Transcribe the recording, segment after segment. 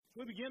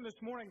We begin this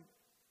morning.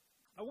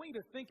 I want you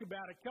to think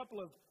about a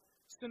couple of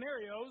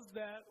scenarios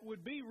that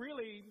would be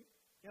really,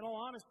 in all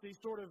honesty,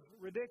 sort of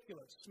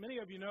ridiculous. Many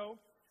of you know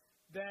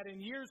that in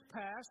years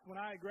past, when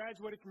I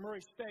graduated from Murray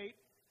State,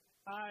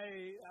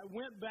 I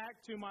went back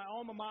to my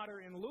alma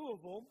mater in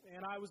Louisville,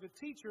 and I was a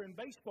teacher and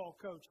baseball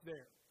coach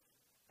there.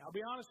 I'll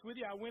be honest with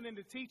you, I went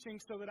into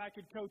teaching so that I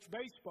could coach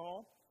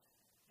baseball,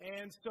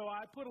 and so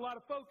I put a lot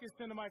of focus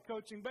into my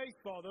coaching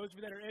baseball. Those of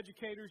you that are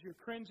educators,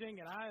 you're cringing,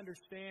 and I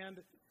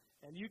understand.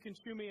 And you can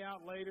chew me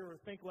out later or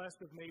think less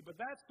of me, but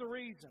that's the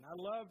reason. I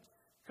loved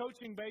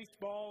coaching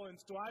baseball, and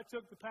so I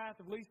took the path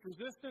of least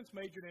resistance,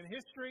 majored in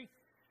history,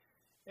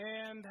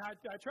 and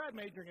I tried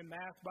majoring in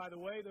math, by the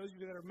way. Those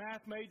of you that are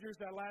math majors,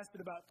 that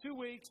lasted about 2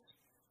 weeks,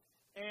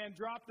 and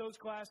dropped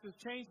those classes,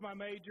 changed my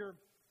major,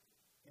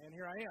 and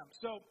here I am.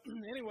 So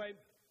anyway,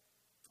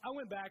 I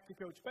went back to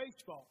coach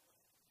baseball.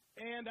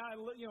 And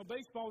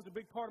baseball was a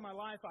big part of my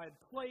life. I had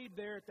played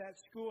there at that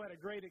school, had a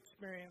great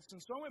experience.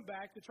 And so I went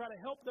back to try to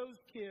help those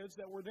kids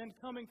that were then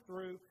coming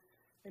through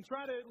and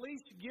try to at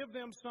least give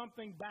them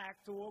something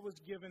back to what was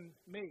given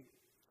me.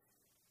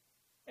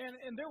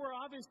 And there were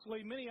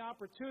obviously many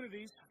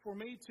opportunities for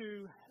me to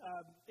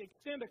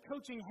extend a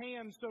coaching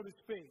hand, so to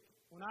speak.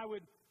 When I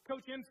would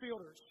coach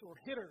infielders or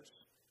hitters,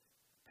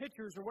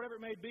 pitchers, or whatever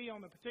it may be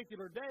on the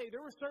particular day,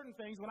 there were certain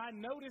things when I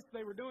noticed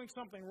they were doing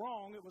something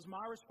wrong, it was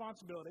my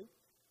responsibility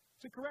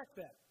to correct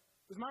that.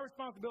 It was my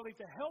responsibility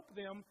to help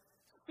them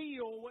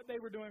feel what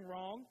they were doing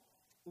wrong,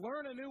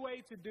 learn a new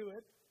way to do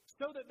it,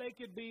 so that they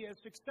could be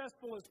as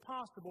successful as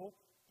possible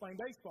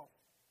playing baseball.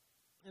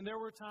 And there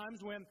were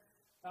times when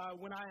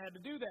I had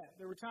to do that.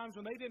 There were times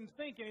when they didn't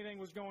think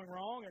anything was going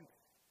wrong,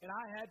 and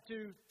I had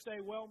to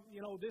say, well,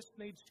 this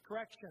needs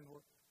correction,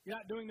 or you're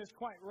not doing this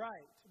quite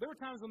right. There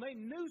were times when they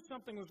knew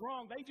something was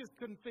wrong, they just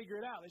couldn't figure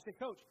it out. They said,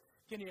 Coach,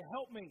 can you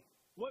help me?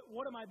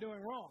 What am I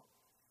doing wrong?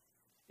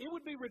 It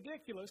would be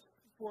ridiculous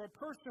for a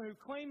person who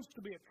claims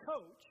to be a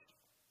coach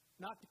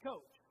not to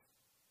coach.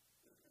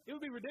 It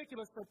would be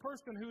ridiculous for a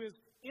person who is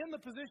in the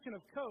position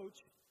of coach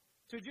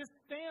to just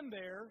stand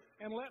there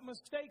and let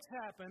mistakes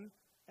happen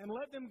and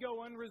let them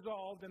go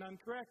unresolved and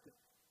uncorrected.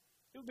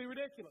 It would be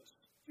ridiculous.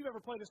 If you've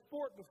ever played a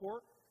sport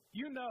before,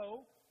 you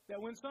know that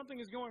when something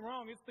is going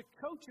wrong, it's the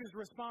coach's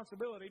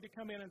responsibility to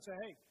come in and say,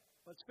 hey,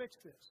 let's fix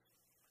this.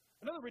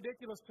 Another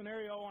ridiculous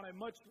scenario on a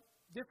much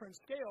different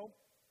scale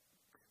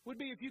would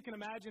be, if you can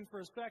imagine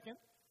for a second,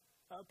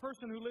 a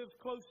person who lives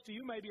close to you,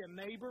 maybe a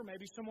neighbor,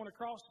 maybe someone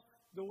across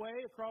the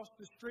way, across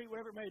the street,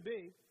 whatever it may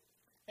be,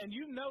 and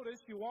you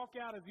walk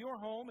out of your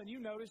home and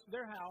you notice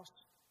their house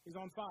is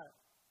on fire.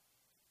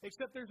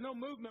 Except there's no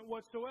movement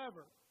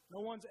whatsoever. No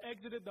one's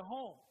exited the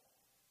home.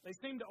 They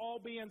seem to all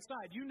be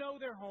inside. You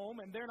know their home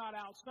and they're not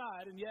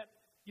outside, and yet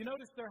you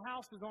notice their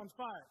house is on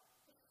fire.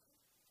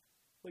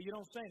 But you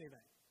don't say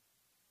anything.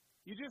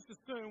 You just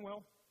assume,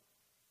 well,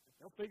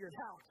 they'll figure it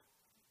out.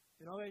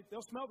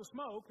 They'll smell the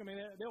smoke.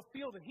 They'll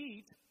feel the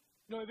heat.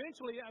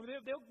 Eventually,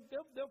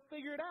 they'll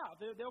figure it out.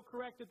 They'll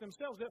correct it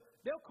themselves.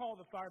 They'll call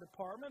the fire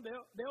department.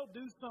 They'll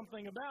do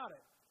something about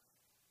it.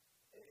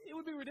 It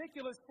would be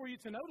ridiculous for you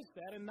to notice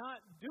that and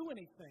not do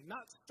anything,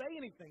 not say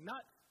anything,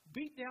 not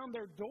beat down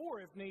their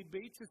door if need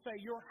be to say,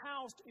 your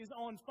house is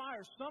on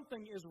fire.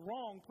 Something is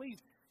wrong. Please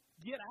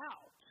get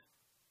out.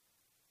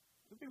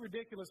 It would be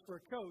ridiculous for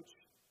a coach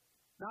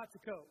not to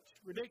coach.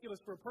 Ridiculous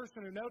for a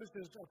person who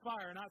notices a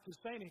fire not to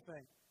say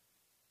anything.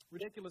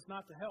 Ridiculous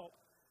not to help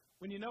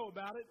when you know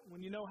about it,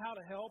 when you know how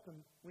to help,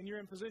 and when you're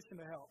in position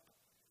to help.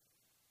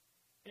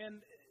 And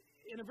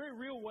in a very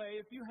real way,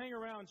 if you hang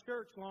around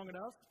church long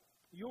enough,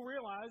 you'll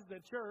realize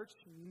that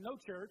no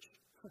church,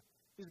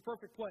 is a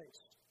perfect place.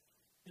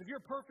 And if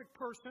you're a perfect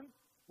person,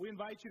 we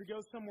invite you to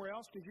go somewhere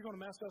else because you're going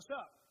to mess us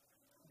up.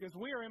 Because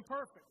we are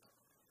imperfect.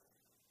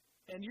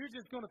 And you're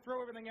just going to throw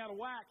everything out of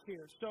whack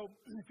here. So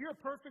if you're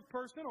a perfect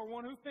person or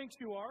one who thinks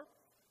you are,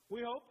 we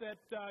hope that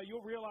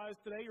you'll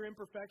realize today your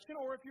imperfection,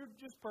 or if you're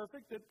just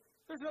perfect, that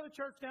there's another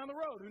church down the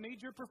road who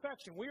needs your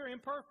perfection. We are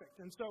imperfect.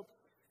 And so,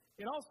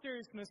 in all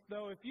seriousness,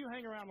 though, if you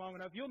hang around long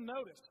enough, you'll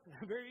notice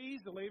very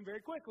easily and very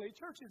quickly,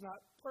 church is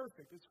not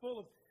perfect. It's full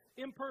of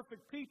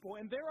imperfect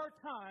people. And there are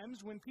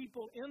times when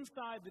people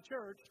inside the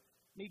church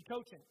need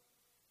coaching.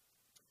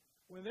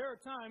 When there are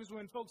times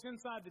when folks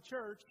inside the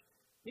church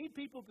need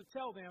people to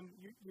tell them,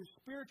 your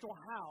spiritual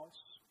house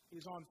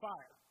is on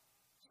fire.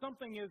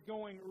 Something is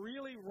going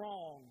really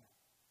wrong.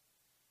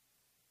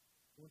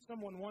 When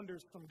someone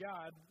wanders from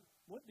God,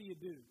 what do you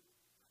do?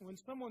 When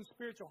someone's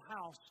spiritual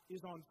house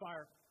is on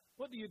fire,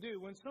 what do you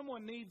do? When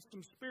someone needs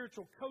some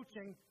spiritual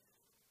coaching,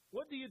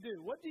 what do you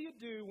do? What do you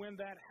do when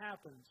that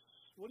happens?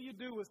 What do you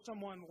do with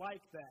someone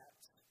like that?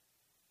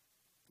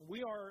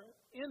 We are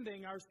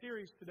ending our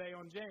series today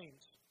on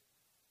James.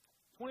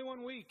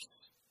 21 weeks.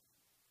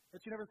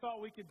 But you never thought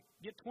we could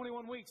get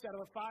 21 weeks out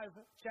of a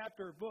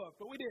 5-chapter book,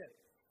 but we did.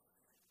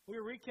 We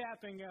are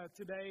recapping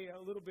today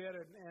a little bit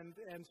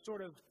and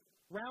sort of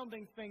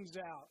rounding things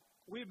out.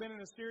 We've been in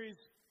a series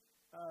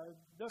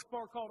thus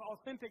far called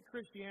Authentic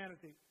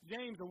Christianity.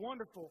 James, a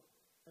wonderful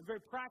and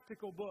very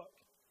practical book.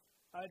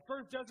 At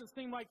first, doesn't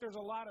seem like there's a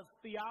lot of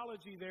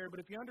theology there, but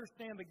if you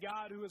understand the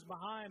God who is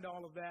behind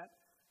all of that,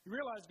 you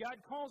realize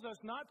God calls us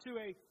not to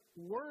a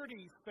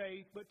wordy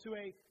faith, but to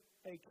a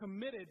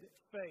committed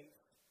faith.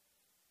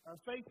 Our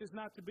faith is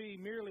not to be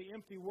merely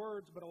empty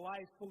words, but a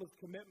life full of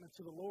commitment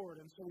to the Lord.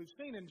 And so we've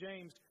seen in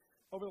James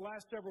over the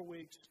last several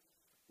weeks,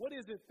 what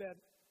is it that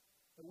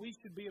we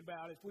should be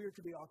about if we are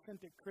to be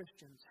authentic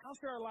Christians? How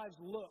should our lives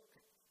look?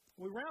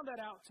 We round that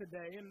out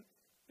today, and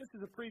this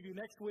is a preview.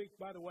 Next week,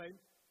 by the way,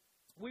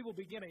 we will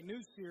begin a new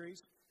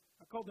series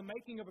called The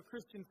Making of a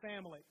Christian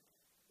Family.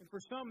 And for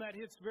some, that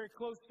hits very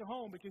close to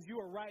home because you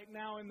are right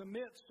now in the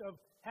midst of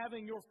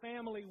having your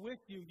family with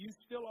you. You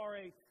still are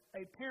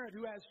a parent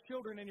who has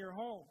children in your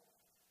home.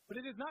 But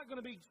it is not going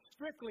to be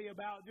strictly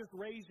about just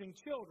raising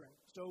children.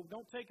 So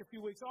don't take a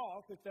few weeks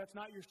off if that's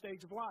not your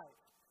stage of life.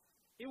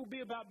 It will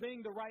be about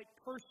being the right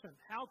person.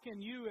 How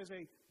can you as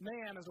a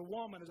man, as a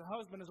woman, as a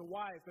husband, as a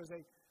wife, as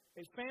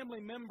a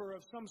family member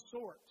of some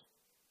sort,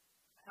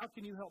 how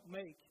can you help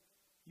make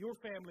your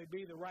family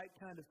be the right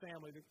kind of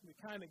family, the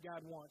kind that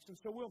God wants? And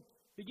so we'll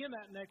begin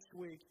that next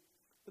week.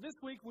 But this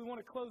week we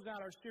want to close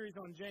out our series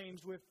on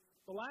James with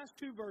the last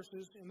two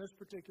verses in this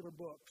particular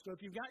book. So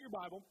if you've got your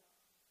Bible,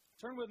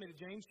 turn with me to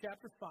James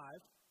chapter 5.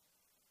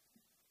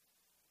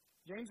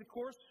 James, of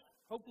course,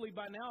 hopefully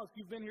by now, if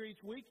you've been here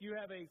each week, you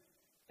have a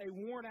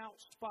worn-out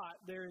spot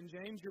there in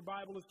James. Your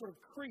Bible is sort of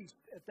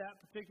creased at that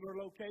particular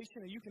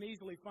location, and you can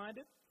easily find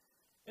it.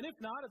 And if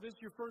not, if this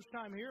is your first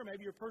time here,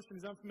 maybe you're a person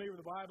who's unfamiliar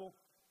with the Bible,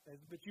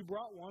 but you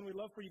brought one, we'd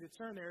love for you to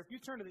turn there. If you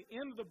turn to the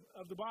end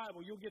of the Bible,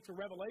 you'll get to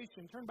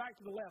Revelation. Turn back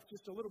to the left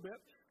just a little bit.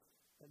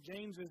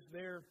 James is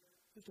there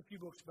just a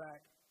few books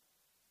back.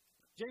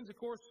 James, of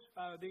course,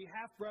 the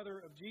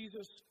half-brother of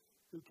Jesus,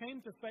 who came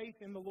to faith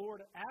in the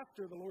Lord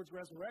after the Lord's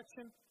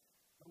resurrection,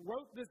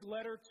 wrote this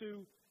letter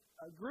to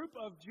a group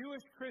of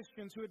Jewish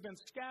Christians who had been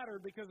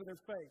scattered because of their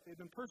faith. They'd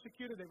been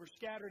persecuted. They were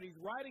scattered. He's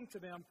writing to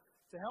them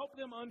to help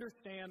them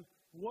understand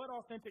what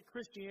authentic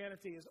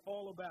Christianity is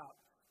all about.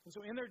 And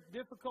so in their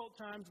difficult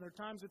times, in their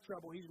times of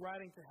trouble, he's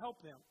writing to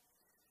help them.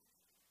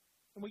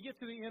 And we get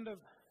to the end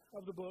of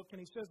the book, and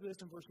he says this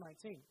in verse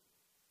 19.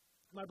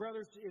 My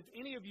brothers, if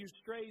any of you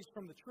strays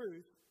from the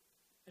truth,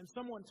 and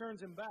someone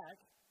turns him back,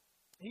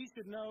 he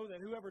should know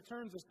that whoever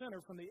turns a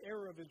sinner from the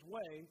error of his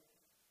way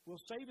will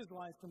save his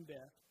life from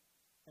death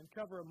and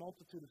cover a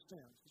multitude of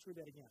sins. Let's read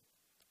that again.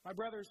 My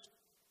brothers,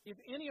 if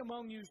any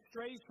among you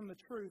strays from the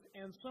truth,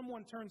 and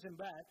someone turns him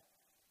back,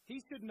 he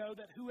should know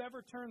that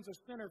whoever turns a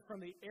sinner from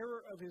the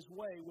error of his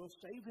way will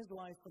save his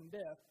life from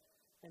death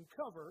and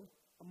cover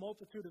a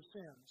multitude of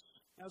sins.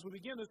 As we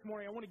begin this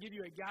morning, I want to give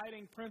you a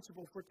guiding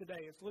principle for today.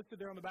 It's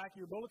listed there on the back of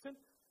your bulletin.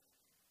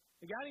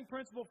 The guiding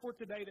principle for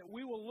today that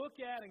we will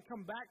look at and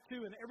come back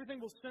to, and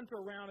everything will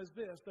center around, is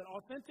this: that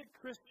authentic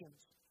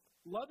Christians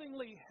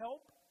lovingly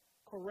help,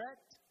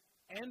 correct,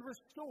 and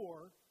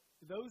restore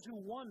those who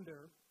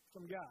wander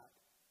from God.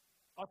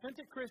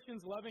 Authentic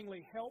Christians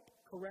lovingly help,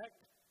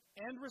 correct,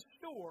 and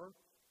restore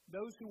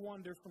those who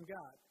wander from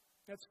God.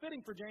 That's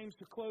fitting for James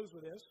to close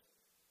with this.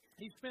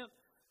 He spent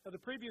the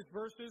previous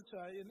verses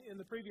in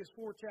the previous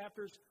 4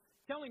 chapters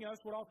telling us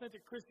what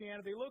authentic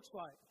Christianity looks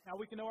like, how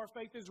we can know our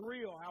faith is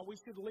real, how we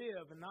should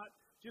live and not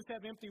just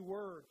have empty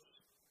words.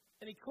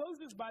 And he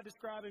closes by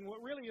describing what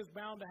really is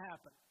bound to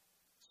happen.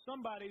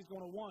 Somebody's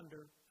going to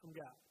wander from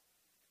God.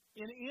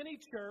 In any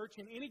church,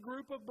 in any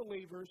group of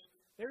believers,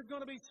 there's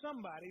going to be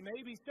somebody,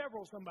 maybe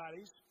several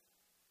somebodies,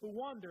 who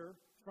wander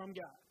from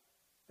God.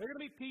 There are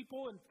going to be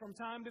people, and from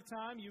time to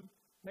time, you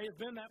may have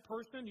been that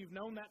person, you've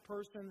known that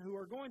person, who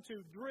are going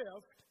to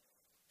drift,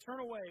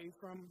 turn away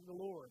from the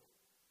Lord.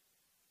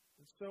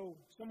 And so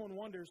someone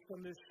wonders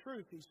from this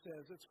truth, he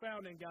says, that's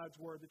found in God's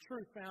Word, the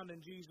truth found in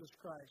Jesus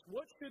Christ.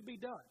 What should be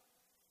done?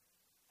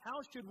 How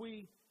should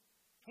we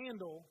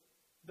handle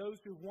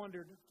those who've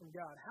wandered from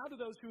God? How do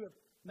those who have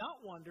not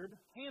wandered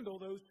handle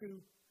those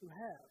who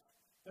have?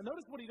 Now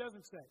notice what he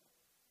doesn't say.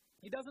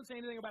 He doesn't say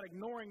anything about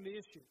ignoring the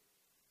issue.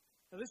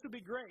 Now this would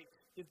be great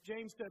if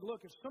James said,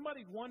 look, if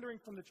somebody's wandering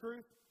from the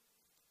truth,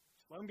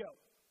 just let them go.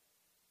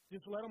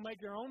 Just let them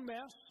make their own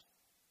mess.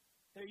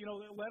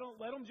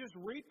 Let them just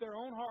reap their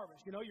own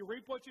harvest. You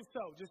reap what you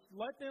sow. Just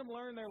let them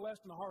learn their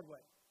lesson the hard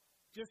way.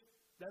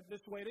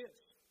 That's the way it is.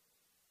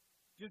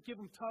 Just give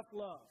them tough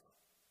love.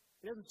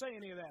 He doesn't say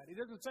any of that. He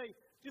doesn't say,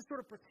 just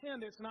sort of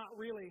pretend it's not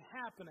really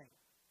happening.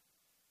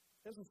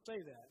 He doesn't say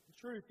that. The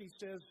truth, he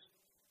says,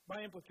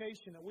 by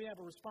implication, that we have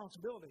a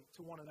responsibility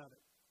to one another.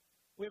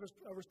 We have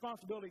a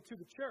responsibility to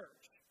the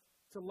church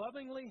to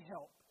lovingly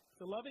help,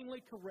 to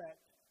lovingly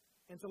correct,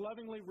 and to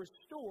lovingly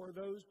restore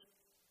those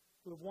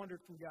who have wandered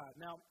from God.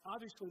 Now,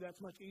 obviously,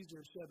 that's much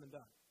easier said than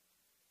done.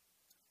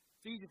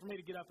 It's easy for me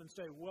to get up and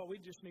say, well,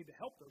 we just need to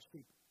help those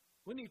people.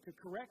 We need to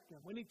correct them.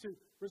 We need to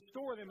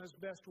restore them as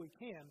best we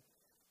can.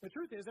 The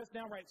truth is, that's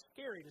downright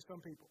scary to some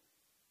people.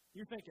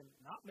 You're thinking,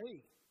 not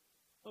me.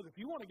 Look, if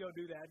you want to go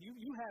do that,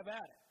 you have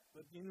at it.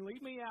 But you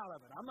leave me out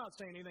of it. I'm not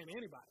saying anything to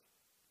anybody.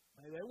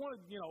 They want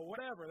to,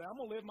 whatever. I'm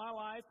going to live my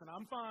life, and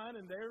I'm fine,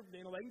 and they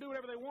can do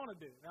whatever they want to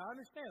do. Now, I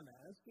understand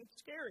that. It's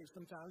scary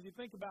sometimes. You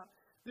think about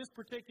this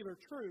particular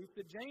truth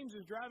that James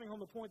is driving home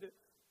the point that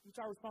it's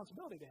our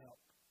responsibility to help.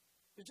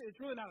 It's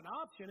really not an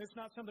option. It's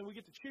not something we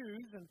get to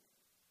choose and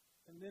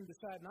then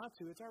decide not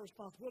to. It's our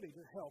responsibility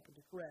to help and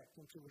to correct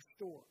and to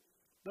restore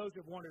those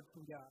who have wandered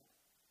from God.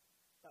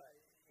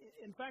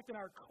 In fact, in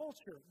our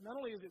culture, not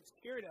only is it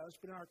scary to us,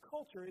 but in our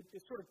culture,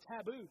 it's sort of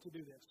taboo to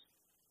do this.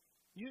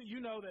 You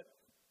know that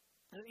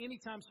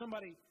anytime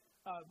somebody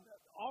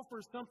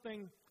offers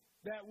something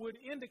that would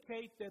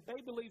indicate that they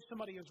believe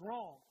somebody is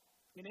wrong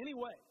in any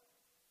way,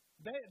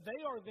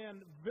 they are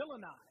then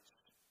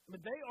villainized. I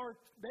mean,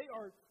 they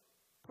are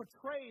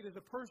portrayed as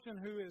a person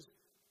who is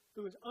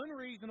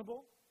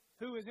unreasonable,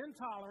 who is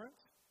intolerant,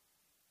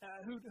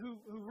 who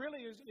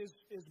really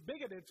is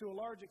bigoted to a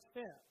large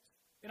extent.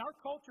 In our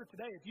culture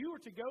today, if you were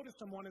to go to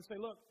someone and say,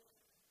 look,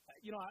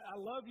 I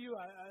love you,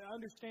 I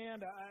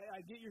understand, I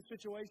get your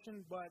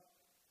situation, but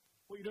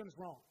what you're doing is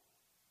wrong.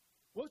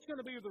 What's going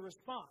to be the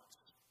response?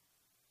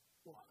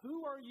 Well,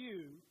 who are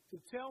you to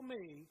tell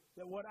me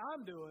that what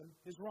I'm doing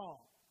is wrong?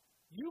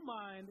 You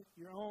mind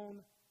your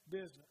own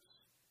business.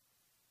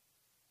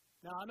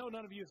 Now, I know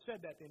none of you have said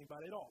that to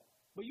anybody at all,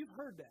 but you've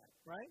heard that,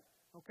 right?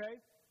 Okay?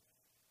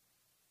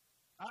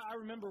 I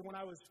remember when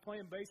I was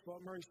playing baseball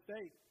at Murray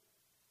State,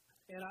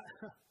 and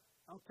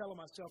I'll tell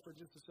myself for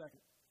just a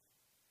second.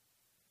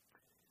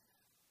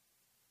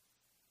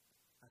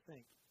 I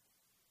think.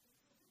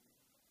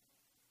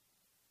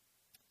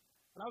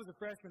 When I was a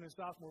freshman and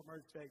sophomore at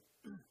Murray State,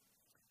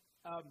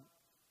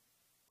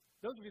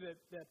 those of you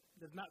that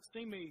have not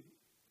seen me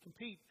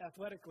compete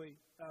athletically,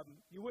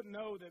 you wouldn't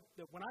know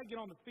that when I get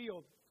on the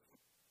field,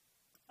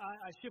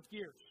 I shift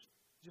gears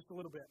just a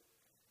little bit.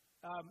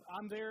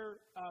 I'm there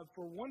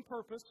for one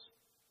purpose,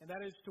 and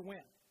that is to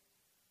win.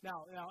 Now,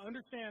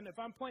 understand, if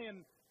I'm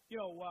playing,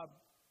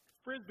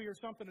 Frisbee or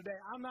something today,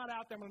 I'm not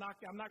out there, I'm not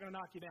going to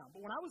knock you down.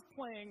 But when I was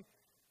playing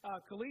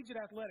collegiate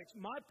athletics,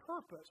 my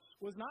purpose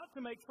was not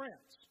to make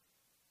friends.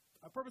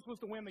 My purpose was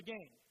to win the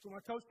game. So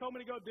when my coach told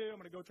me to go do, I'm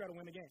going to go try to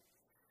win the game.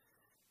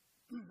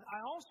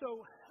 I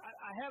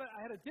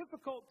had a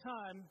difficult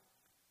time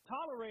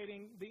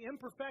tolerating the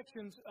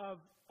imperfections of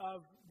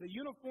the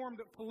uniformed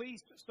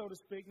police, so to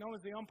speak, known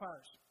as the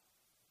umpires.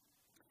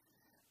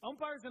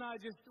 Umpires and I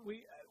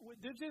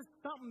there's just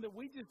something that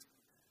we just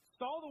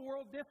saw the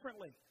world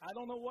differently. I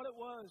don't know what it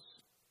was.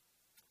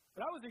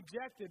 But I was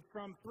ejected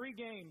from 3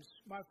 games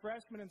my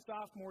freshman and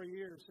sophomore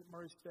years at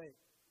Murray State.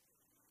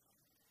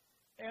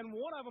 And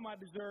one of them I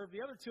deserved.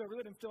 The other 2, I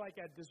really didn't feel like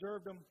I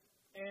deserved them.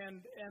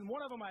 And one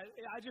of them I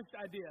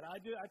did.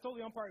 I told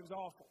the umpire it was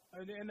awful.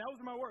 And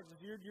those were my words.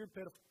 You're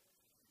pitiful.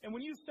 And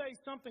when you say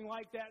something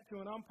like that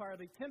to an umpire,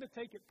 they tend to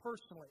take it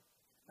personally.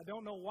 I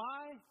don't know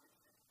why.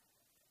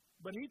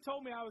 But he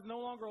told me I was no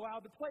longer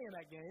allowed to play in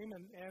that game,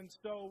 and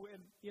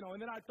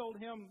then I told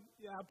him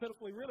how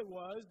pitiful he really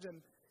was, and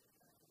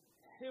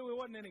it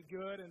wasn't any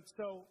good. And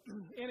so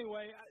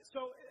anyway,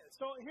 so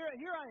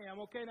here I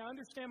am. Okay, now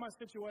understand my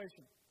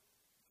situation.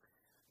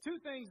 2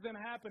 things then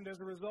happened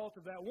as a result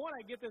of that. One,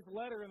 I get this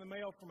letter in the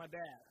mail from my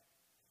dad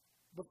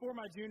before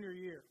my junior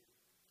year.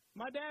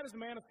 My dad is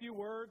a man of few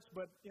words,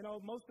 but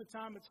most of the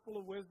time it's full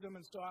of wisdom,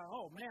 and so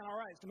all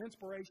right, some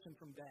inspiration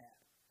from Dad.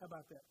 How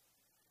about that?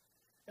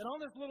 And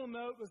on this little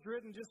note was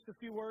written just a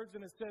few words,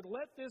 and it said,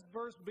 let this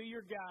verse be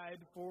your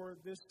guide for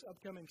this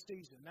upcoming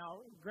season.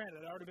 Now,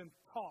 granted, I'd already been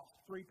tossed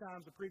 3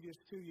 times the previous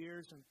 2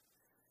 years, and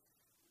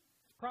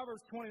it's Proverbs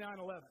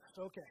 29:11.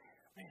 So, okay,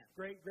 man,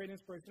 great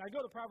inspiration. I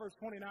go to Proverbs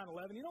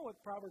 29:11. You know what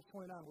Proverbs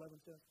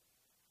 29:11 says?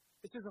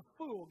 It says, a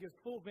fool gives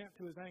full vent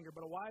to his anger,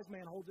 but a wise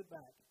man holds it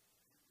back.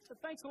 I said,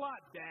 thanks a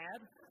lot,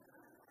 Dad.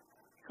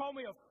 Call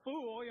me a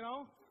fool,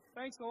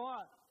 Thanks a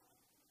lot.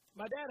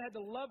 My dad had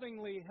to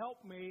lovingly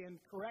help me and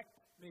correct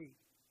me.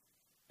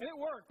 And it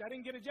worked. I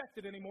didn't get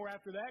ejected anymore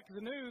after that because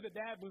I knew that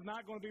Dad was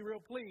not going to be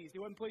real pleased. He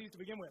wasn't pleased to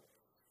begin with.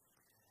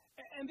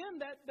 And then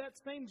that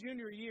same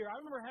junior year, I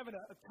remember having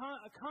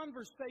a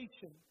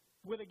conversation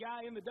with a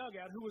guy in the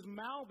dugout who was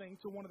mouthing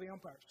to one of the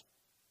umpires.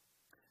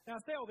 Now,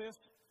 I say all this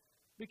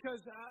because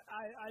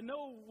I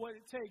know what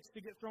it takes to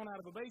get thrown out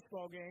of a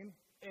baseball game.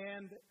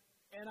 And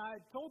I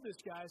told this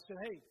guy, I said,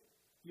 hey,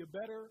 you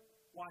better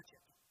watch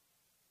it.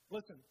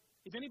 Listen,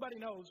 if anybody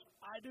knows,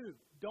 I do.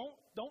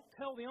 Don't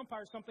tell the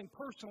umpire something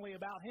personally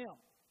about him.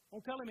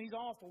 Don't tell him he's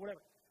awful,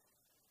 whatever.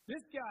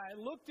 This guy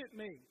looked at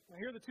me. Now,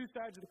 here are the 2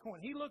 sides of the coin.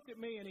 He looked at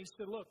me and he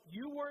said, look,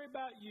 you worry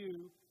about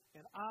you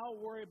and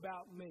I'll worry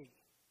about me.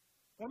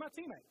 One of my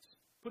teammates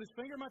put his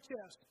finger in my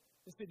chest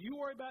and said, you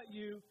worry about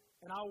you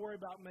and I'll worry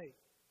about me.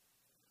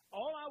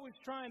 All I was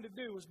trying to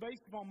do was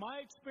based upon my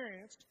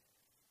experience.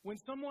 When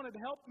someone had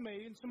helped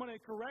me and someone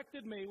had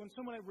corrected me, when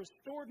someone had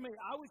restored me,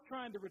 I was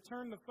trying to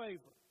return the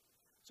favor.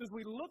 So as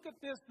we look at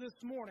this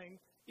morning,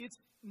 it's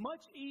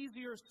much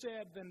easier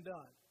said than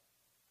done.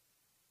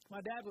 My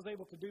dad was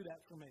able to do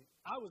that for me.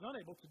 I was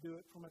unable to do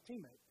it for my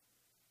teammate.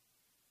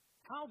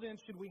 How then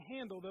should we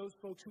handle those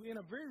folks who in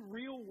a very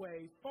real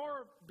way,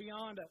 far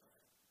beyond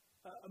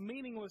a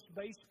meaningless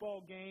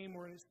baseball game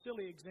or a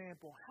silly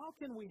example, how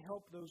can we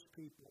help those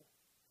people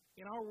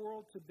in our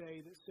world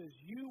today that says,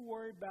 you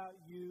worry about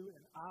you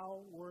and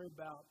I'll worry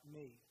about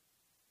me?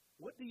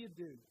 What do you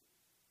do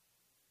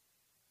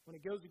when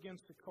it goes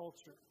against the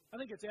culture? I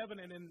think it's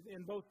evident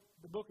in both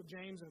the book of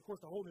James and, of course,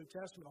 the whole New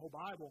Testament, the whole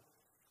Bible,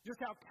 just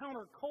how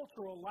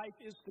countercultural life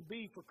is to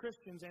be for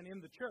Christians and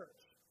in the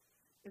church.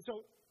 And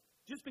so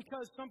just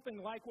because something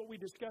like what we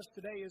discussed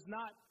today is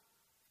not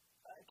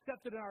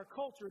accepted in our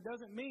culture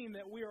doesn't mean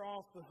that we are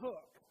off the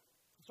hook.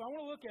 So I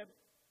want to look at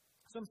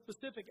some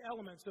specific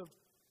elements of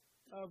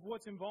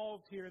what's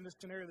involved here in this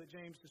scenario that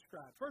James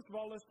described. First of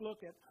all, let's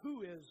look at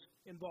who is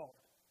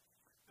involved.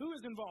 Who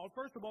is involved?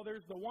 First of all,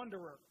 there's the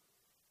wanderer.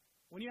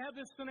 When you have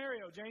this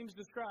scenario James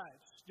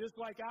describes, just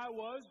like I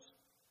was,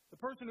 the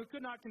person who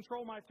could not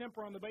control my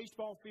temper on the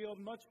baseball field,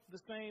 much the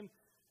same,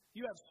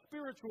 you have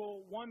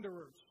spiritual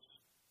wanderers.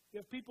 You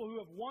have people who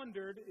have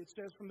wandered, it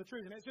says, from the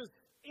truth. And it says,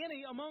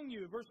 any among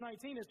you, verse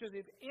 19, it says,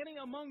 if any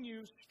among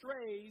you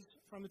strays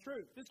from the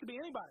truth. This could be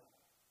anybody.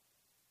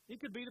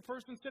 It could be the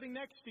person sitting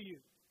next to you.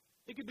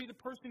 It could be the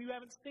person you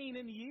haven't seen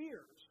in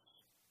years.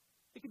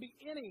 It could be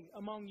any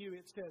among you,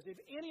 it says. If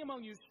any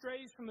among you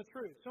strays from the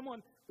truth,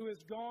 someone who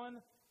has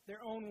gone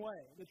their own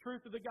way. The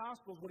truth of the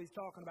gospel is what he's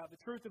talking about.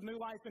 The truth of new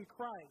life in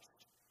Christ.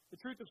 The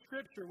truth of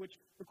Scripture, which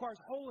requires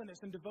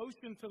holiness and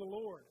devotion to the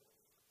Lord.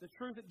 The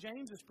truth that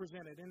James has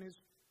presented in his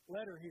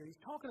letter here.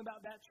 He's talking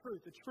about that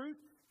truth. The truth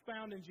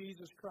found in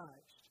Jesus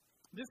Christ.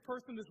 This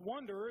person, this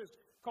wanderer, is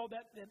called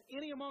that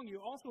any among you.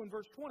 Also in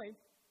verse 20,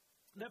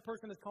 that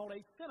person is called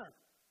a sinner.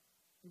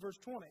 In verse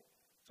 20.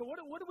 So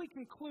what do we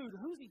conclude?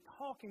 Who's he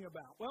talking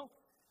about? Well,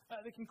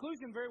 the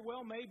conclusion very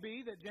well may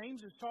be that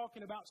James is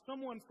talking about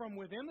someone from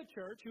within the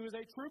church who is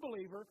a true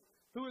believer,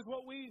 who is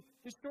what we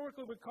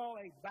historically would call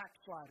a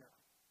backslider.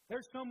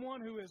 There's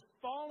someone who is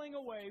falling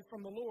away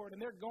from the Lord,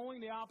 and they're going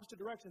the opposite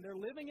direction. They're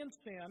living in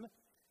sin,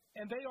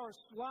 and they are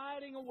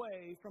sliding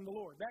away from the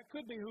Lord. That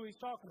could be who he's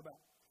talking about.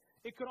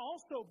 It could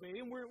also be,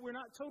 and we're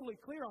not totally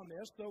clear on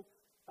this,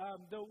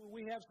 though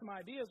we have some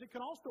ideas, it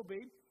can also be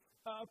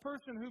a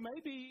person who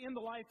may be in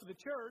the life of the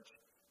church,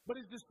 but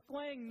is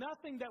displaying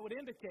nothing that would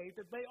indicate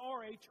that they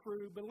are a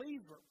true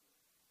believer.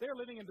 They're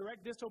living in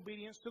direct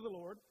disobedience to the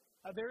Lord.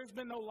 There has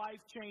been no life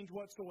change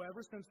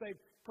whatsoever since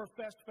they've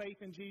professed faith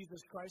in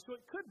Jesus Christ. So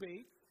it could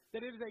be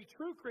that it is a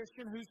true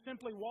Christian who's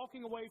simply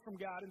walking away from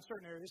God in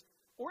certain areas,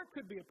 or it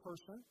could be a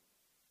person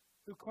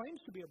who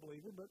claims to be a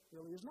believer but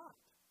really is not,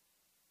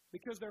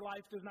 because their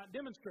life does not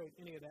demonstrate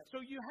any of that.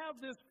 So you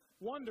have this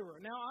wanderer.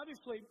 Now,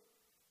 obviously,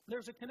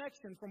 there's a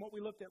connection from what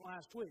we looked at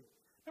last week.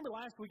 Remember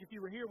last week, if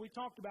you were here, we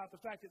talked about the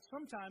fact that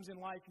sometimes in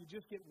life you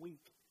just get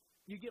weak.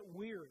 You get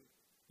weary.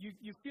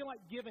 You feel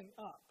like giving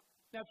up.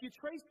 Now, if you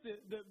trace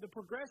the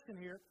progression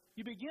here,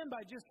 you begin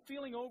by just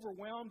feeling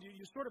overwhelmed.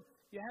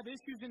 You have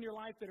issues in your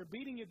life that are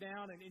beating you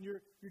down, and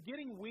you're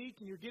getting weak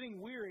and you're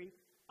getting weary.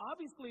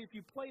 Obviously, if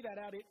you play that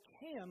out, it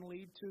can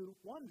lead to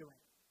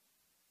wandering.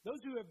 Those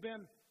who have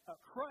been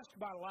crushed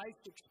by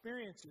life's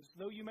experiences,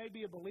 though you may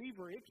be a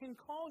believer, it can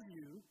cause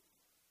you,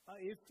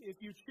 if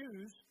you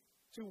choose,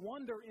 to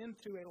wander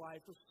into a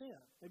life of sin.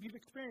 Maybe you've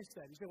experienced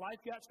that. You say, life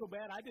got so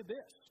bad, I did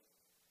this.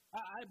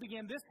 I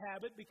began this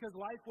habit because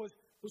life was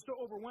so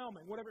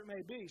overwhelming, whatever it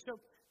may be. So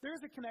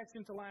there's a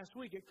connection to last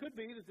week. It could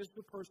be that this is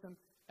a person,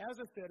 as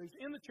I said, who's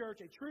in the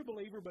church, a true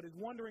believer, but is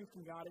wandering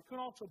from God. It could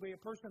also be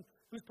a person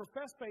who's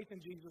professed faith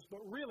in Jesus,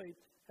 but really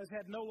has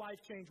had no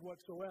life change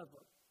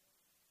whatsoever.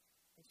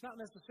 It's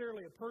not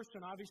necessarily a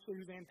person, obviously,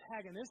 who's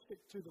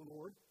antagonistic to the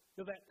Lord,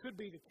 though that could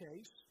be the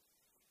case.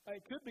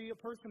 It could be a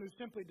person who's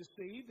simply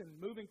deceived and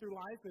moving through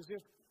life as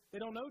if they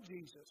don't know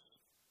Jesus.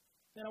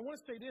 And I want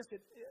to say this, that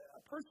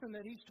a person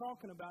that he's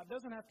talking about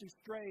doesn't have to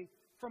stray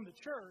from the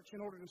church in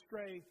order to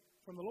stray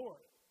from the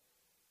Lord.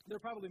 There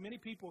are probably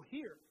many people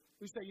here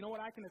who say, you know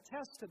what, I can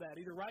attest to that,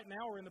 either right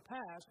now or in the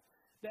past,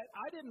 that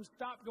I didn't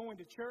stop going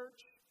to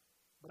church,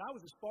 but I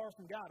was as far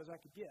from God as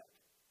I could get.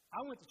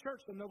 I went to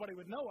church so nobody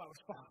would know I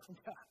was far from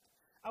God.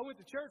 I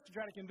went to church to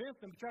try to convince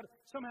them, to try to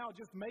somehow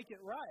just make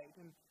it right.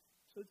 And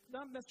so it's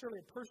not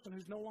necessarily a person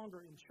who's no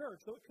longer in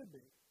church, though it could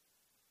be.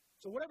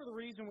 So whatever the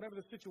reason, whatever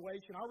the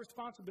situation, our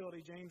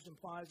responsibility, James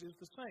implies, is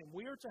the same.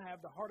 We are to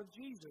have the heart of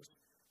Jesus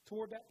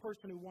toward that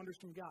person who wanders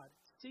from God,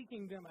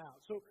 seeking them out.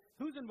 So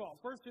who's involved?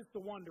 First, it's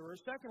the wanderer.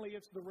 Secondly,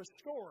 it's the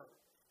restorer.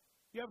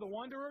 You have the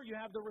wanderer, you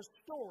have the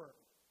restorer.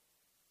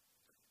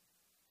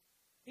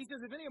 He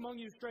says, if any among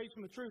you strays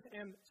from the truth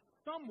and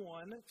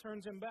someone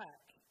turns him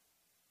back.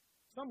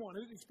 Someone,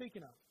 who's he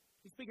speaking of?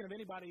 He's speaking of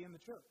anybody in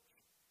the church.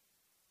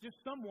 Just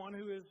someone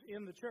who is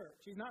in the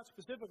church. He's not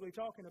specifically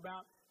talking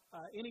about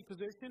any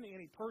position,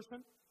 any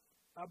person.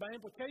 By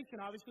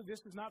implication, obviously,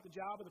 this is not the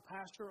job of the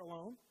pastor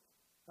alone.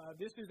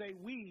 This is a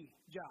we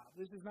job.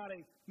 This is not a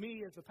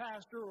me as a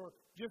pastor or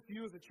just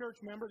you as a church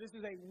member. This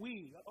is a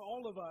we,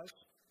 all of us,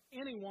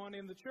 anyone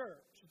in the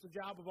church. It's a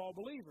job of all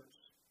believers.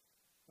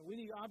 And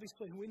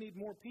we need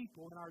more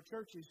people in our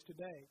churches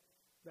today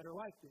that are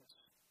like this.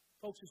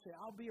 Folks who say,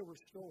 I'll be a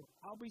restorer.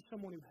 I'll be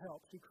someone who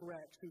helps, who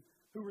corrects,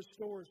 who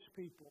restores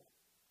people.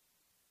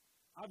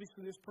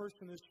 Obviously, this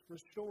person, this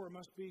restorer,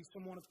 must be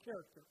someone of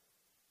character,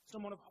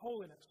 someone of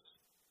holiness,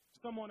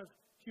 someone of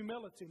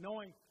humility,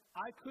 knowing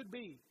I could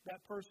be that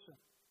person.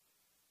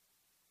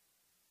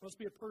 Let's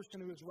be a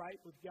person who is right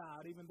with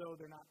God, even though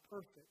they're not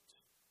perfect.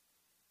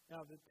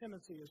 Now, the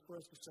tendency is for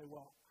us to say,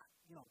 well,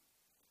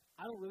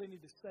 I don't really need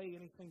to say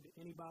anything to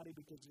anybody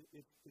because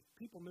if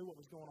people knew what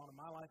was going on in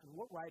my life, and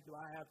what right do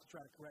I have to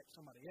try to correct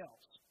somebody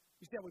else?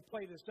 You see how we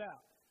play this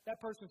out. That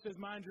person says,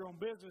 mind your own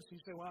business.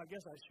 You say, well, I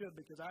guess I should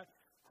because I've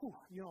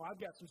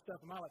got some stuff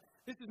in my life.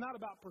 This is not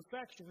about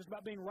perfection. It's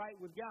about being right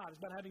with God.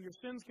 It's about having your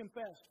sins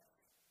confessed,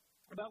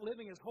 about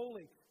living as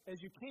holy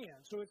as you can.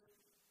 So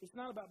it's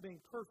not about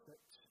being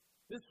perfect.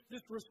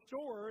 This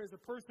restorer is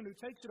a person who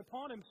takes it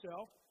upon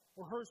himself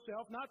or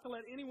herself not to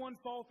let anyone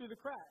fall through the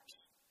cracks.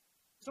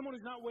 Someone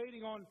who's not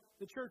waiting on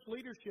the church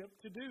leadership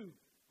to do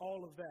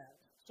all of that.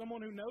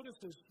 Someone who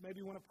notices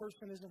maybe when a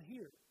person isn't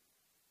here.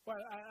 Well,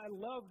 I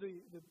love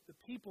the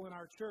people in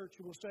our church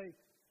who will say,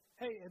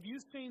 hey, have you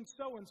seen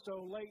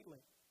so-and-so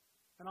lately?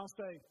 And I'll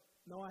say,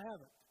 no, I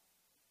haven't.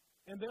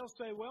 And they'll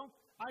say, well,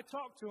 I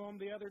talked to him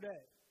the other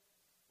day.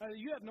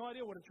 You have no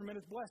idea what a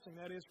tremendous blessing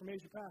that is for me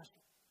as your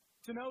pastor.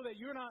 To know that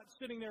you're not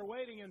sitting there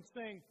waiting and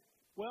saying,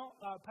 well,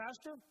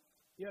 Pastor,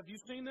 have you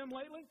seen them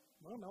lately?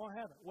 Well, no, I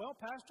haven't. Well,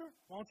 Pastor,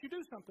 why don't you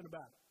do something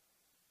about it?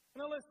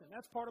 Now, listen,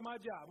 that's part of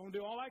my job. I'm going to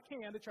do all I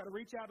can to try to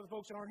reach out to the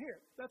folks that aren't here.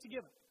 That's a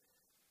given.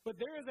 But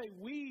there is a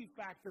we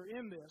factor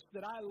in this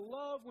that I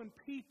love when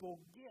people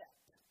get.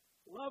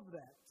 Love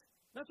that.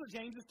 That's what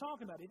James is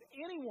talking about.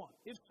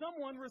 If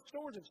someone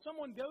restores, if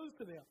someone goes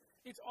to them,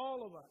 it's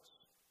all of us.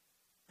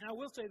 And I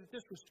will say that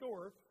this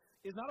restorer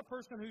is not a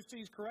person who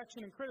sees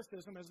correction and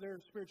criticism as their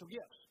spiritual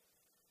gifts.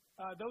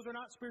 Those are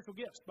not spiritual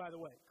gifts, by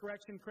the way.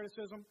 Correction,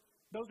 criticism,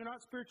 those are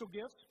not spiritual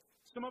gifts.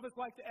 Some of us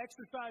like to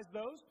exercise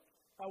those.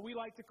 We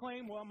like to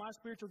claim, well, my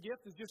spiritual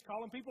gift is just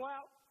calling people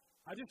out.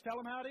 I just tell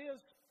them how it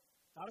is.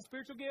 Not a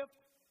spiritual gift.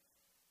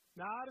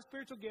 Not a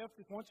spiritual gift.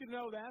 Just want you to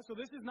know that. So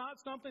this is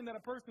not something that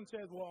a person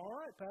says, well, all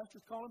right,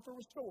 Pastor's calling for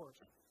restorers.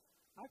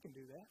 I can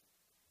do that.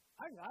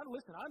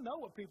 Listen, I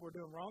know what people are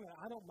doing wrong, and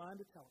I don't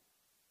mind to tell them.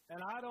 And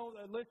I don't,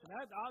 listen,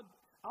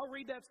 I'll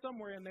read that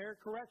somewhere in there.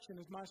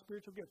 Correction is my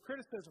spiritual gift.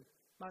 Criticism,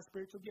 my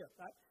spiritual gift.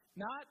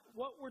 Not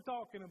what we're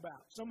talking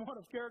about. Someone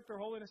of character,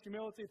 holiness,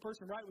 humility, a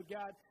person right with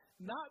God.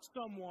 Not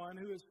someone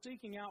who is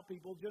seeking out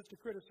people just to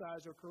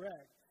criticize or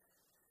correct.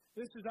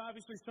 This is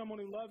obviously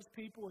someone who loves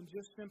people and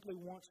just simply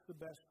wants the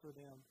best for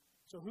them.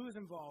 So who is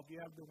involved?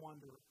 You have the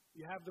wanderer.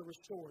 You have the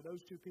restorer.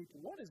 Those two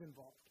people. What is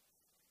involved?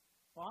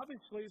 Well,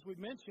 obviously, as we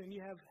mentioned,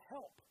 you have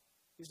help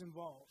is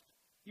involved.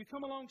 You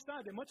come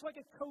alongside them, much like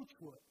a coach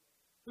would,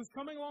 who's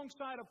coming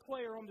alongside a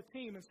player on the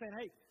team and saying,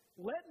 hey,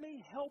 let me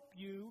help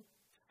you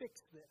fix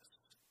this.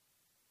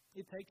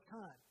 It takes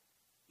time.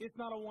 It's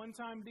not a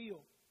one-time deal.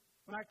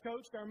 When I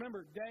coached, I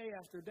remember day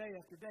after day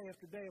after day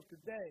after day after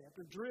day,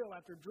 after drill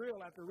after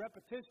drill, after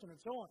repetition and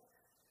so on.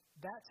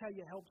 That's how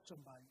you help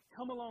somebody.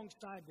 Come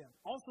alongside them.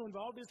 Also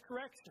involved is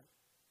correction.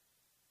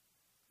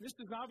 This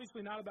is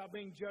obviously not about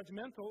being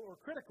judgmental or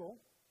critical,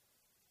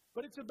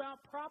 but it's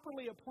about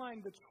properly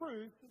applying the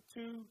truth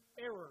to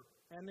error.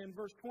 And in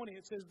verse 20,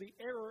 it says the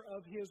error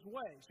of his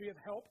way. So you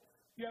have help,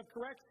 you have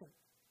correction.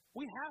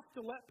 We have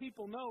to let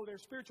people know their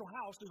spiritual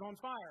house is on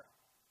fire.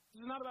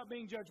 This is not about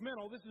being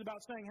judgmental. This is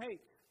about saying, hey,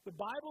 the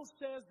Bible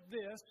says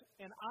this,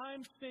 and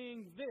I'm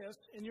seeing this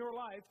in your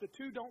life. The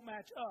two don't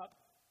match up.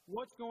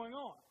 What's going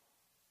on?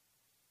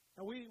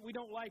 Now, we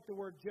don't like the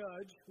word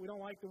judge. We don't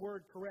like the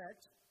word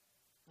correct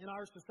in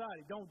our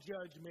society. Don't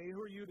judge me.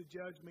 Who are you to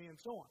judge me? And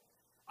so on.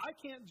 I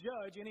can't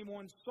judge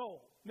anyone's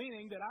soul,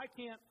 meaning that I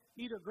can't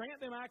either grant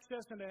them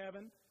access into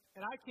heaven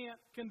and I can't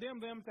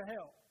condemn them to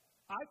hell.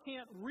 I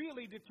can't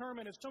really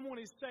determine if someone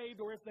is saved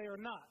or if they are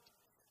not.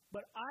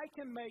 But I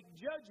can make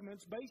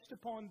judgments based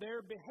upon their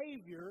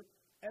behavior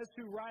as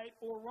to right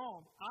or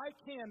wrong. I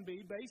can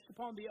be, based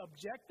upon the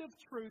objective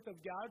truth of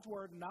God's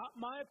Word, not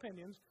my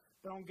opinions,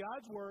 but on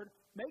God's Word,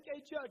 make a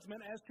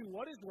judgment as to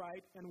what is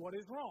right and what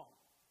is wrong.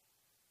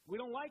 We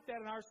don't like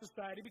that in our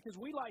society because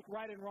we like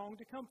right and wrong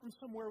to come from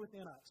somewhere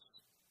within us.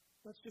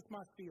 That's just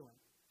my feeling.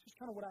 It's just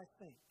kind of what I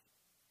think.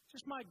 It's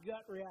just my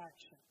gut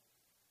reaction.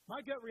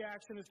 My gut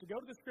reaction is to go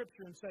to the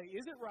Scripture and say,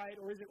 is it right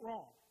or is it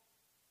wrong?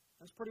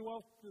 That's pretty well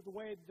the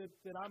way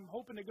that I'm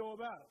hoping to go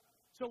about it.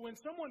 So when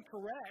someone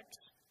corrects,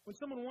 when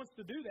someone wants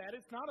to do that,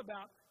 it's not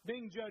about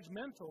being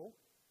judgmental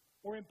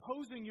or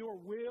imposing your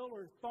will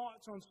or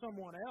thoughts on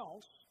someone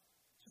else.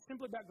 It's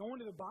simply about going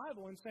to the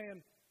Bible and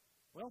saying,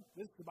 well,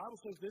 the Bible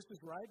says this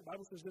is right, the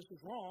Bible says this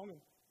is wrong, and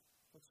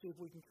let's see if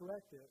we can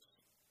correct this.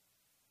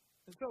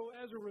 And so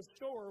as a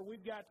restorer,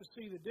 we've got to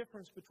see the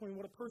difference between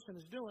what a person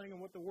is doing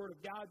and what the Word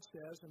of God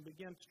says and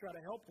begin to try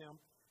to help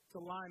them to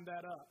line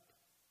that up.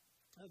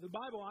 The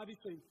Bible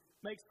obviously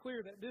makes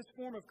clear that this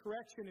form of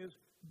correction is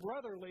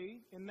brotherly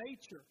in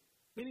nature,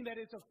 meaning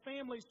that it's a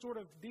family sort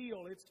of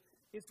deal.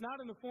 It's not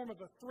in the form of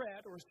a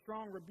threat or a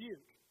strong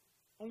rebuke.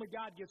 Only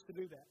God gets to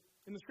do that.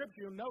 In the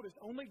Scripture, you'll notice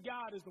only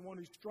God is the one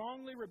who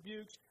strongly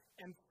rebukes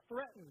and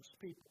threatens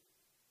people.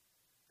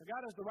 Now,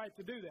 God has the right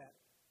to do that.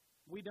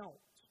 We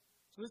don't.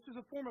 So this is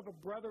a form of a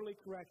brotherly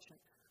correction.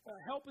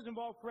 Help is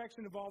involved,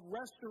 correction involved,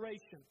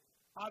 restoration.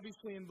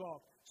 obviously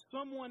involved.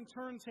 Someone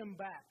turns him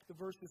back, the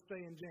verses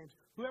say in James.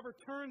 Whoever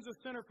turns a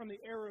sinner from the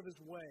error of his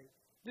way.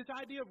 This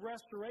idea of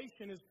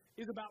restoration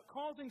is about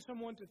causing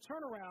someone to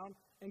turn around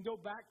and go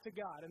back to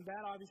God, and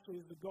that obviously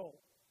is the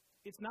goal.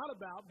 It's not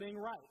about being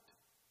right.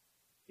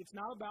 It's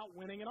not about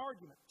winning an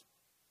argument.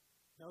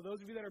 Now,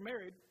 those of you that are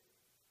married,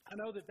 I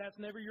know that that's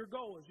never your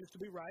goal, is just to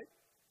be right,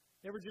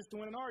 never just to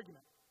win an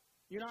argument.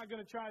 You're not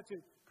going to try to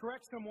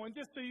correct someone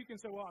just so you can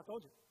say, well, I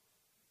told you.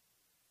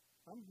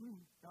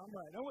 I'm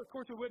right. No, of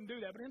course we wouldn't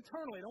do that, but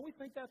internally, don't we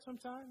think that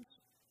sometimes?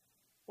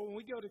 Well, when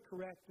we go to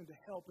correct and to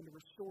help and to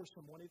restore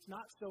someone, it's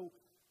not so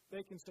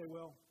they can say,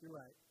 well, you're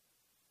right.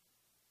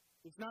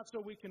 It's not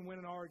so we can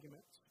win an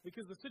argument,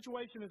 because the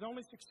situation is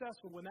only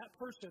successful when that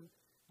person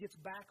gets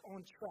back on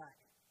track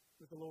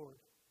with the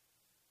Lord.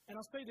 And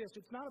I'll say this,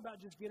 it's not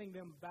about just getting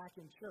them back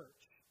in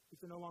church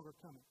if they're no longer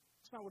coming.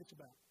 It's not what it's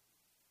about.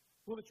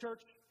 Will the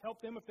church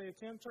help them if they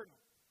attend? Certainly.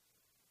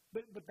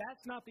 But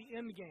that's not the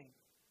end game.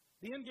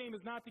 The end game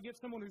is not to get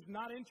someone who's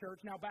not in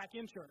church now back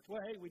in church.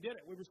 Well, hey, we did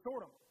it. We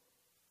restored them.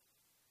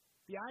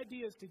 The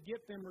idea is to get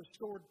them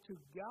restored to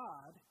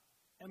God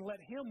and let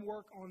Him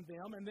work on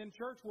them, and then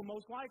church will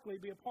most likely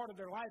be a part of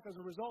their life as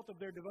a result of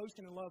their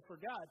devotion and love for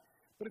God.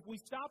 But if we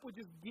stop with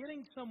just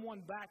getting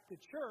someone back to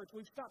church,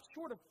 we've stopped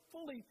short of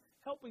fully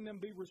helping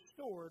them be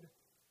restored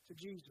to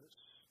Jesus.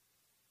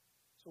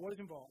 So what is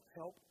involved?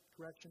 Help,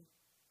 correction,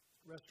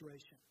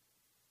 restoration.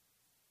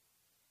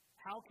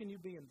 How can you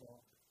be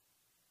involved?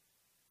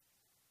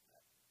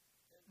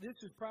 This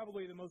is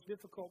probably the most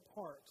difficult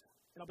part.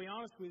 And I'll be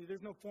honest with you,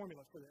 there's no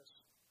formula for this.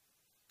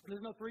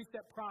 There's no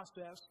three-step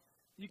process.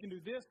 You can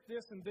do this,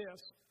 this, and this.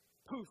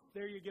 Poof,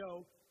 there you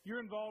go. You're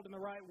involved in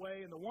the right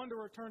way, and the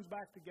wanderer turns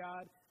back to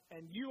God,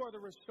 and you are the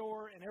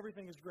restorer, and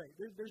everything is great.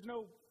 There's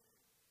no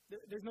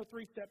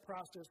three-step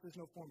process. There's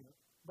no formula.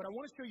 But I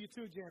want to show you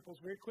two examples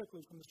very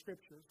quickly from the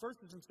Scriptures. First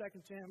is in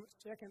 2 Samuel,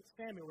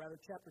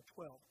 chapter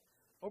 12.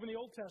 Over in the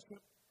Old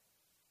Testament,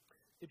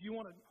 if you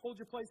want to hold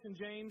your place in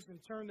James and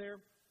turn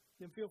there,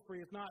 then feel free.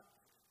 If not,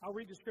 I'll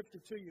read the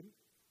Scripture to you.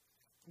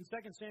 In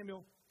 2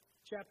 Samuel,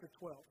 chapter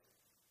 12.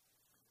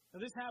 Now,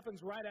 this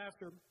happens right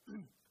after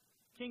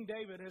King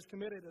David has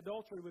committed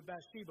adultery with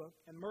Bathsheba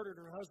and murdered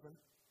her husband.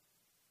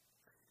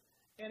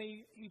 And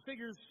he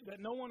figures that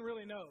no one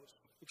really knows,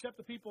 except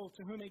the people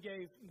to whom he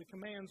gave the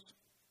commands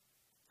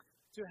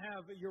to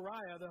have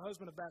Uriah, the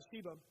husband of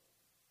Bathsheba,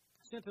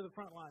 sent to the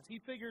front lines.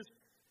 He figures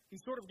he's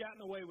sort of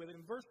gotten away with it.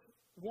 In verse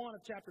 1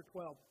 of chapter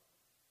 12,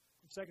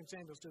 2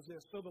 Samuel says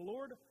this, So the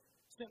Lord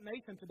sent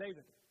Nathan to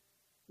David.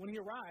 When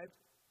he arrived,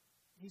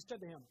 he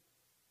said to him,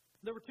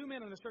 There were two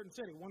men in a certain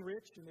city, one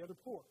rich and the other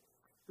poor.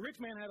 The rich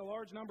man had a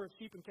large number of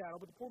sheep and cattle,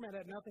 but the poor man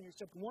had nothing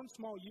except one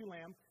small ewe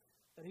lamb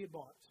that he had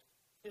bought.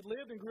 It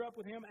lived and grew up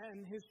with him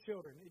and his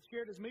children. It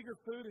shared his meager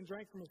food and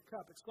drank from his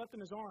cup. It slept in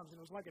his arms, and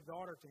it was like a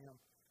daughter to him.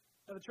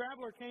 Now the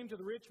traveler came to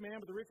the rich man,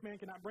 but the rich man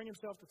could not bring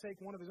himself to take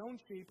one of his own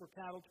sheep or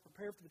cattle to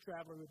prepare for the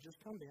traveler who had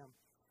just come to him.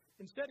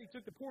 Instead, he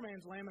took the poor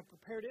man's lamb and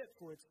prepared it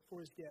for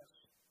his guests.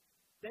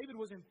 David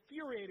was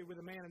infuriated with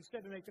the man and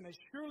said to Nathan, As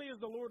surely as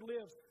the Lord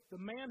lives, the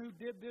man who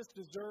did this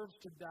deserves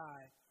to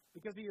die,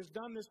 because he has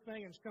done this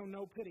thing and shown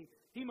no pity.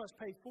 He must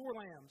pay 4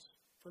 lambs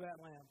for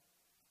that lamb.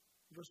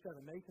 Verse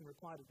 7, Nathan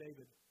replied to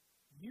David,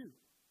 You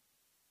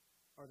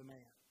are the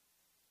man.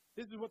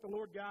 This is what the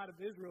Lord God of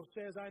Israel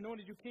says. I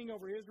anointed you king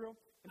over Israel,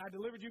 and I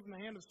delivered you from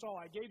the hand of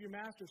Saul. I gave your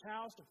master's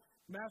house and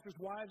master's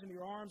wives into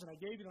your arms, and I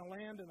gave you the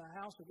land and the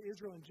house of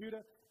Israel and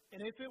Judah. And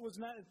if that was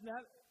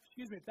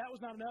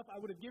not enough, I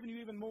would have given you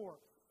even more.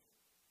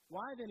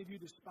 Why then have you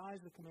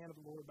despised the command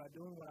of the Lord by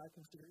doing what I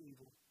consider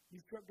evil? You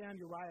struck down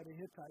Uriah the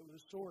Hittite with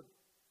a sword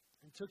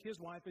and took his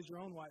wife as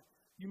your own wife.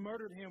 You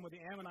murdered him with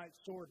the Ammonite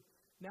sword.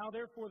 Now,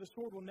 therefore, the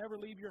sword will never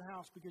leave your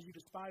house because you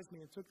despised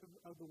me and took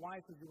the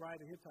wife of Uriah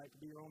the Hittite to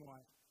be your own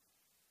wife.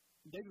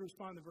 And David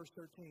responded in verse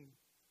 13,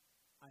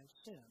 I have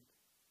sinned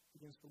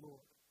against the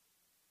Lord.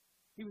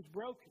 He was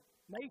broken.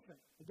 Nathan,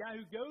 the guy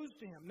who goes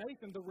to him,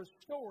 Nathan the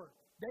restorer,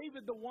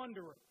 David the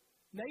wanderer,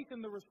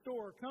 Nathan the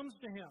restorer comes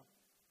to him.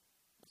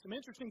 Some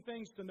interesting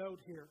things to note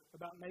here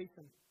about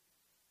Nathan.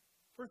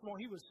 First of all,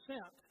 he was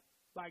sent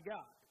by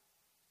God.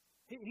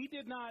 He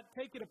did not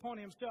take it upon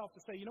himself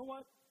to say, you know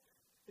what?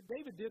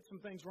 David did some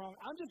things wrong.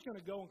 I'm just going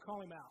to go and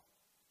call him out.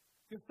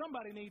 Because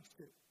somebody needs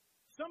to.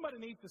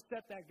 Somebody needs to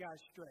set that guy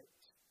straight.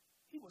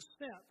 He was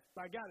sent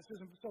by God. It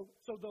says,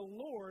 so the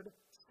Lord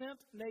sent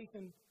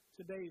Nathan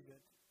to David.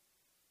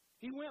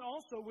 He went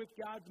also with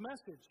God's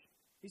message.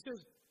 He says,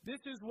 this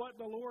is what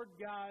the Lord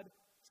God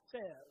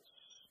says.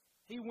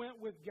 He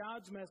went with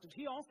God's message.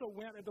 He also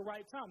went at the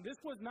right time. This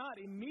was not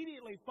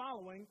immediately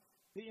following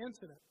the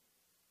incident.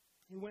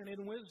 He went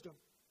in wisdom.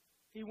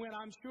 He went,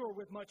 I'm sure,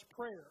 with much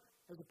prayer.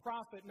 As a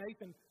prophet,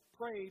 Nathan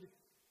prayed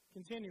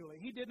continually.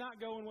 He did not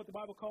go in what the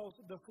Bible calls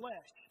the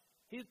flesh.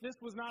 This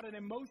was not an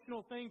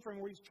emotional thing for him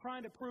where he's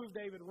trying to prove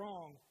David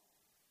wrong.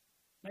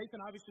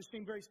 Nathan obviously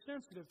seemed very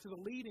sensitive to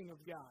the leading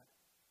of God.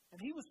 And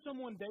he was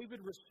someone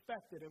David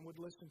respected and would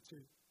listen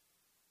to.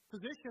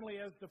 Positionally,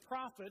 as the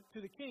prophet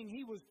to the king,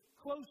 he was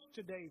close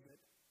to David.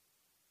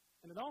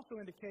 And it also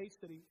indicates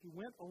that he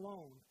went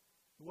alone.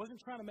 He wasn't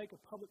trying to make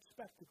a public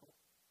spectacle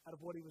out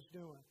of what he was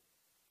doing.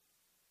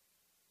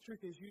 The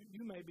truth is,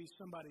 you may be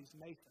somebody's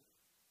Nathan,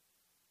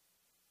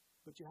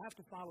 but you have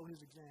to follow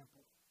his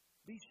example.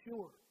 Be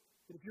sure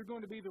that if you're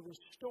going to be the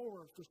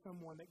restorer for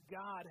someone, that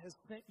God has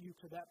sent you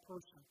to that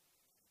person.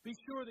 Be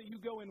sure that you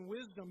go in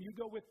wisdom. You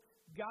go with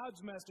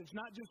God's message,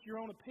 not just your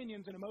own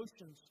opinions and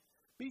emotions.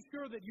 Be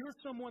sure that you're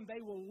someone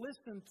they will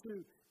listen to,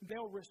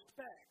 they'll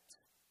respect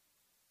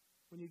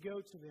when you go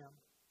to them.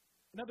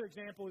 Another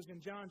example is in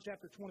John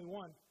chapter 21,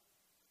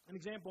 an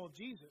example of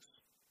Jesus.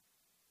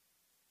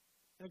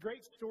 And a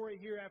great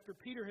story here after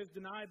Peter has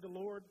denied the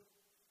Lord.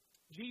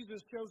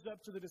 Jesus shows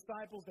up to the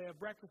disciples. They have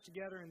breakfast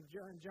together in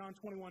John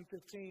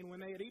 21:15. When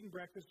they had eaten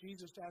breakfast,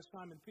 Jesus asked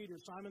Simon Peter,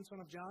 "Simon, son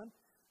of John,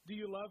 do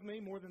you love me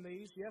more than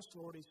these?" "Yes,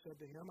 Lord," he said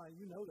to him.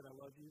 "You know that I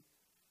love you."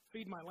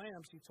 "Feed my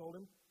lambs," he told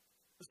him.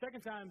 The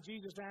second time,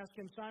 Jesus asked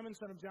him, "Simon,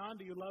 son of John,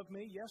 do you love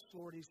me?" "Yes,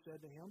 Lord," he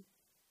said to him.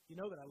 "You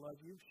know that I love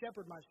you."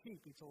 "Shepherd my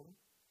sheep," he told him.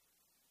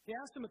 He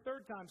asked him a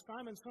third time,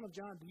 "Simon, son of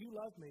John, do you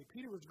love me?"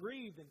 Peter was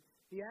grieved that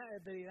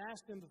he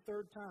asked him the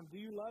third time, "Do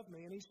you love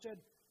me?" And he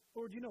said,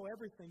 "Lord, you know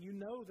everything. You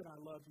know that I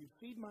love you.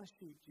 Feed my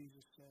sheep,"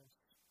 Jesus says.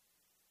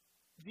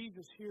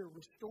 Jesus here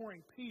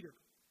restoring Peter.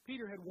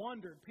 Peter had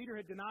wandered. Peter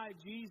had denied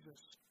Jesus.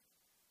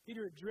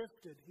 Peter had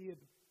drifted. He had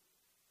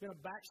been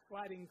a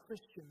backsliding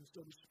Christian,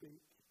 so to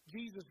speak.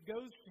 Jesus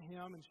goes to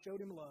him and showed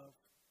him love.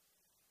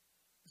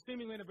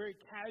 Seemingly in a very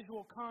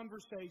casual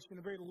conversation,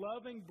 a very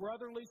loving,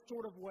 brotherly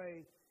sort of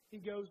way, he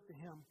goes to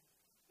him.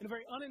 In a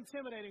very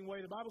unintimidating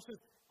way, the Bible says,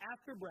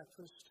 after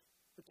breakfast,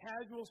 the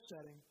casual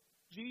setting,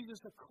 Jesus,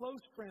 a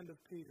close friend of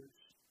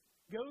Peter's,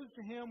 goes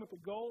to him with the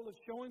goal of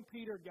showing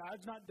Peter,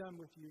 God's not done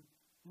with you.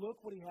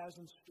 Look what he has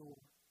in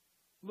store.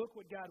 Look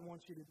what God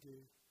wants you to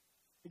do.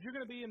 If you're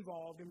going to be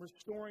involved in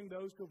restoring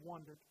those who have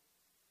wandered,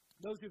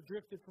 those who have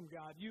drifted from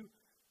God,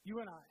 you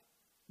and I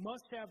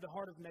must have the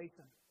heart of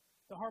Nathan,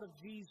 the heart of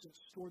Jesus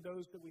toward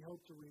those that we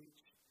hope to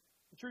reach.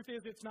 The truth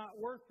is, it's not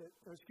worth it.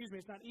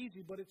 It's not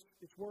easy, but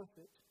it's worth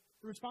it.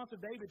 The response of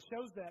David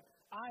shows that.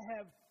 I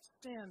have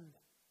sinned.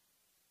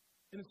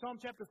 And in Psalm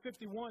chapter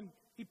 51,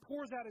 he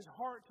pours out his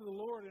heart to the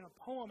Lord in a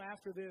poem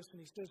after this, and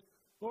he says,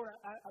 "Lord,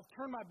 I've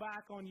turned my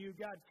back on you.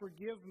 God,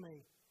 forgive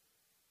me."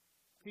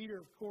 Peter,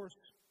 of course,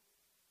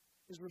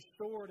 is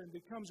restored and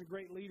becomes a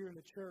great leader in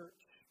the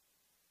church.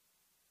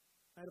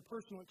 I had a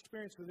personal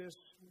experience with this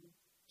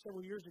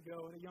several years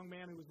ago, and a young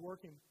man who was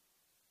working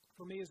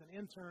for me as an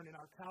intern in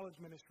our college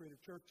ministry at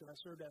a church that I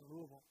served at in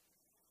Louisville.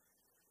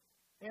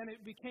 And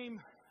it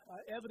became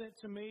evident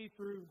to me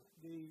through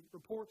the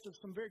reports of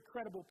some very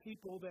credible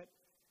people that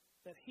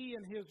he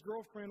and his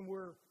girlfriend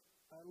were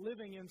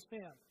living in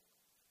sin.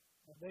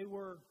 They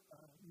were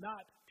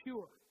not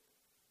pure.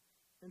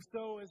 And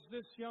so as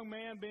this young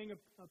man being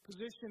a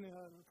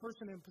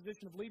person in a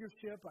position of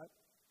leadership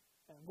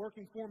and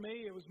working for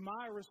me, it was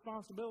my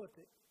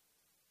responsibility.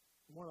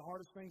 One of the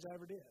hardest things I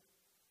ever did.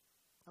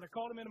 And I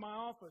called him into my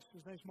office.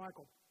 His name's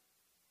Michael.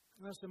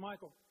 And I said,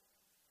 "Michael,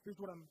 here's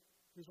what I'm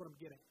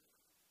getting.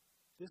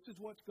 This is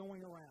what's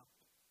going around.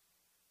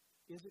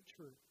 Is it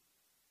true?"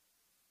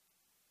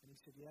 And he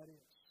said, "Yeah, it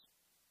is."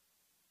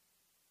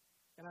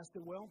 And I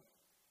said,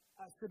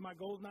 my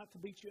goal is not to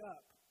beat you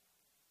up.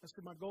 I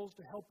said, my goal is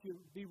to help you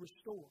be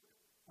restored.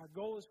 My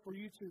goal is for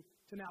you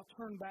to now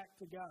turn back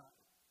to God.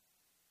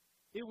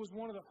 It was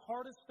one of the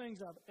hardest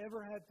things I've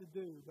ever had to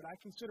do, but I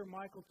consider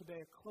Michael today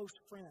a close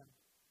friend.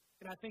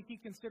 And I think he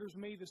considers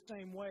me the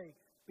same way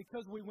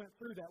because we went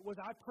through that. Was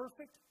I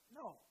perfect?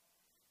 No.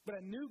 But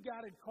I knew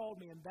God had called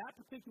me in that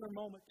particular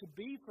moment to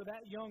be for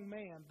that young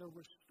man the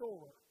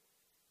restorer.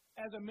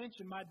 As I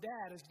mentioned, my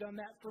dad has done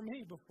that for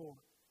me before.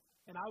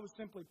 And I was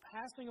simply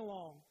passing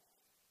along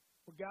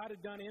what God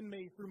had done in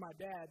me through my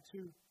dad to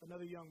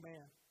another young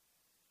man.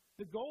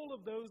 The goal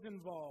of those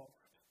involved,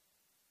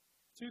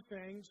 two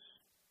things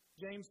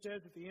James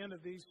says at the end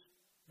of these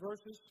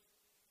verses.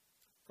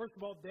 First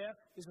of all, death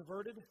is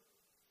averted.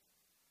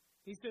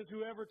 He says,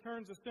 whoever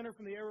turns a sinner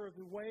from the error of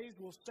his ways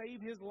will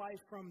save his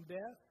life from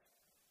death.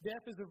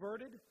 Death is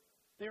averted.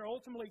 They are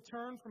ultimately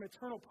turned from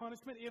eternal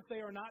punishment if they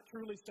are not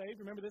truly saved.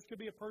 Remember, this could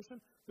be a person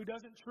who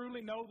doesn't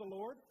truly know the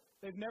Lord.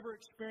 They've never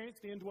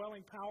experienced the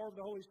indwelling power of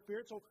the Holy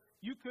Spirit. So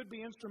you could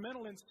be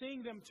instrumental in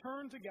seeing them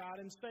turn to God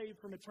and saved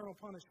from eternal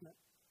punishment.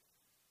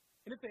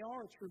 And if they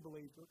are a true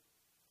believer,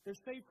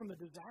 they're saved from the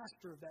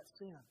disaster of that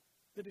sin,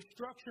 the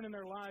destruction in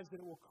their lives that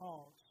it will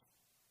cause.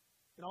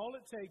 And all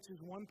it takes is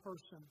one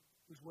person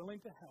who's willing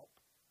to help,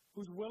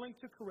 who's willing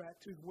to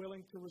correct, who's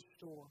willing to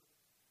restore.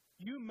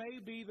 You may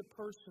be the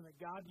person that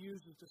God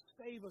uses to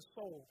save a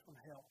soul from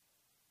hell.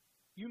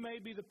 You may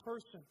be the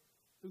person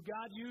who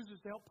God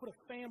uses to help put a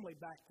family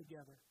back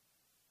together,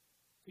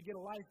 to get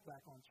a life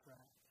back on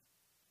track.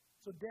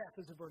 So death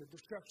is averted,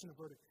 destruction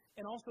averted,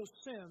 and also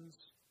sins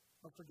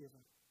are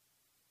forgiven.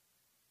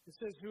 It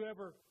says,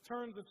 whoever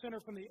turns the sinner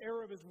from the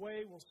error of his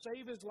way will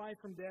save his life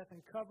from death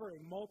and cover a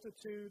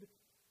multitude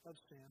of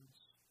sins.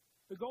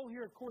 The goal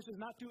here, of course, is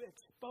not to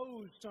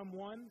expose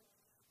someone,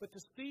 but to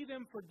see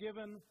them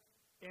forgiven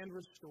and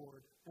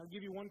restored. I'll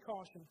give you one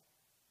caution.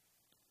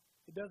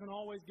 It doesn't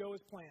always go as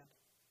planned.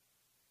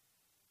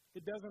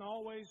 It doesn't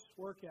always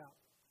work out.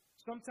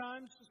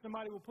 Sometimes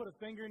somebody will put a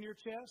finger in your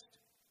chest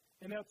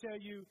and they'll tell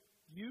you,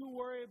 you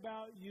worry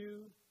about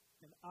you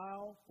and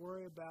I'll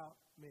worry about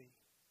me.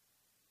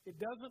 It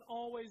doesn't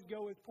always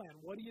go as planned.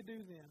 What do you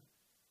do then?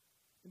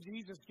 And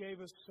Jesus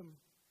gave us some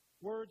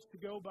words to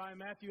go by in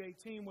Matthew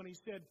 18 when he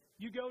said,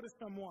 you go to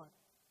someone.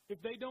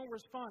 If they don't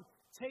respond,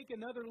 take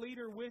another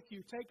leader with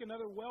you. Take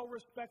another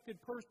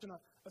well-respected person,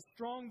 a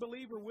strong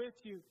believer with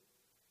you.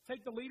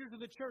 Take the leaders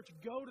of the church.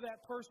 Go to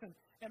that person.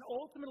 And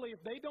ultimately,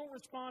 if they don't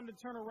respond and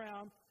turn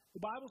around,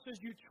 the Bible says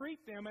you treat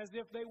them as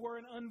if they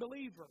were an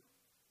unbeliever.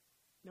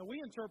 Now,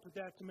 we interpret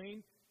that to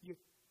mean you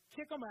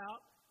kick them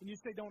out and you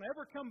say, don't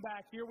ever come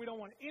back here. We don't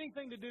want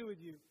anything to do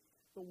with you.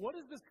 But what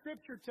does the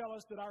Scripture tell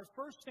us that our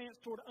first stance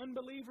toward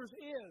unbelievers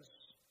is?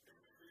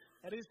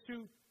 That is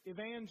to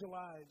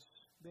evangelize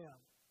them,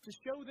 to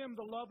show them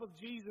the love of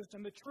Jesus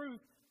and the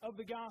truth of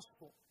the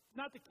gospel.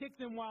 Not to kick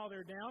them while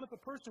they're down. If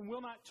a person will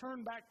not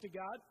turn back to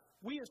God,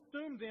 we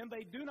assume then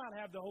they do not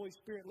have the Holy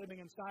Spirit living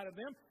inside of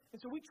them.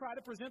 And so we try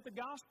to present the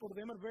gospel to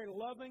them in a very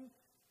loving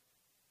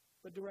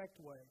but direct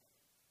way.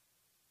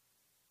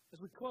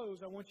 As we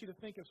close, I want you to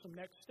think of some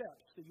next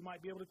steps that you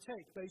might be able to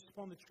take based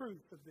upon the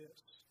truth of this.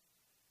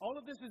 All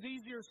of this is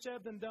easier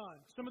said than done.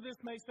 Some of this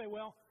may say,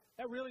 well,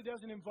 that really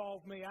doesn't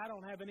involve me. I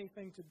don't have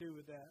anything to do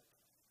with that.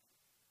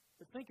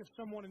 But think of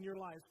someone in your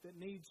life that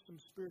needs some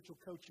spiritual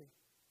coaching.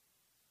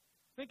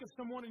 Think of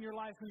someone in your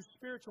life whose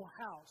spiritual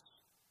house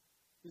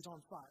is on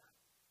fire.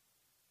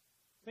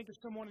 Think of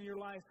someone in your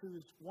life who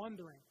is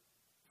wandering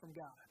from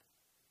God.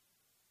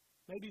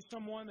 Maybe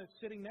someone that's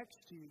sitting next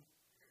to you.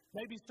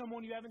 Maybe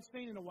someone you haven't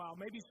seen in a while.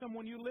 Maybe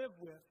someone you live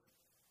with.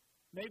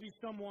 Maybe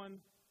someone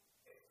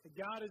that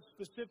God has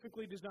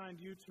specifically designed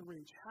you to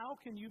reach. How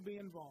can you be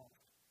involved?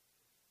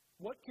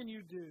 What can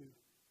you do?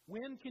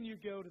 When can you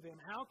go to them?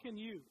 How can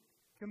you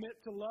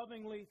commit to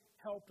lovingly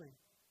helping,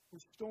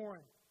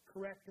 restoring,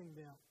 correcting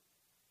them?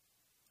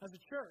 As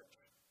a church,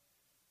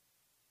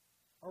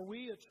 are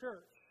we a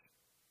church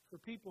for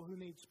people who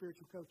need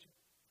spiritual coaching?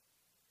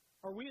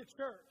 Are we a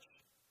church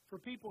for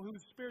people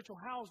whose spiritual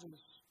houses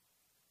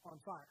are on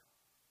fire?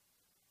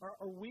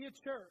 Are we a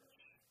church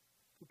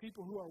for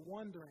people who are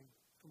wandering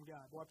from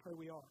God? Well, I pray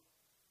we are.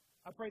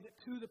 I pray that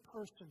to the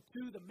person,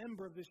 to the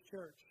member of this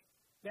church,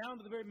 down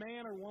to the very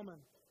man or woman,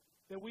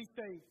 that we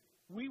say,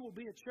 we will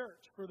be a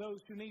church for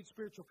those who need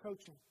spiritual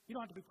coaching. You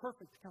don't have to be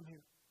perfect to come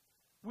here.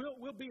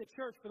 We'll be a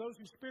church for those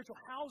whose spiritual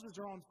houses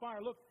are on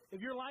fire. Look, if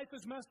your life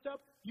is messed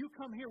up, you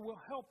come here, we'll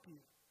help you.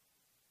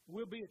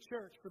 We'll be a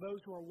church for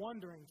those who are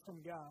wandering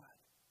from God.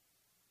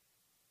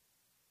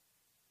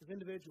 As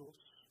individuals,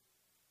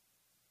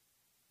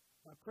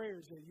 my prayer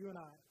is that you and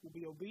I will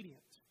be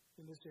obedient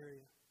in this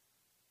area.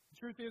 The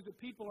truth is that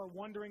people are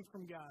wandering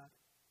from God.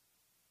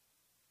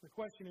 The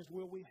question is,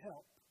 will we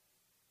help?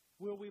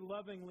 Will we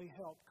lovingly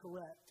help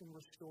correct and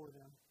restore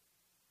them?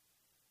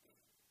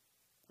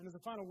 And as a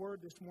final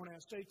word this morning, I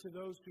say to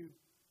those who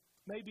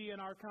may be in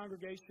our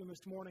congregation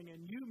this morning,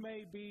 and you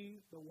may be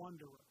the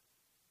wanderer.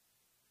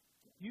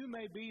 You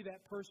may be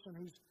that person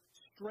who's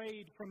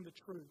strayed from the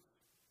truth,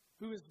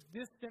 who is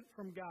distant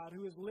from God,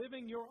 who is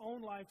living your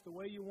own life the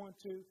way you want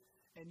to,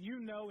 and you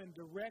know in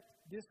direct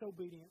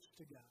disobedience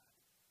to God.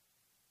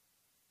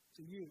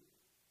 To you,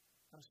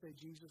 I say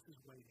Jesus is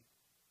waiting.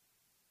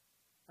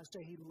 I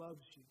say He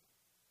loves you.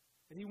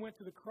 And He went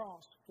to the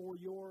cross for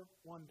your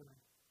wandering.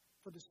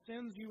 For the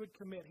sins you would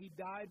commit, He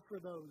died for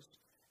those.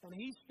 And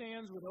He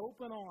stands with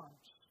open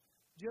arms,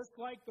 just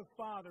like the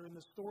Father in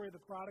the story of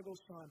the prodigal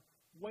son,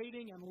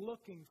 waiting and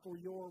looking for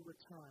your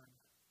return.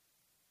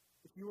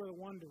 If you are the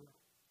wanderer,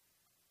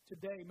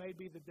 today may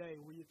be the day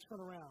where you turn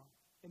around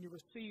and you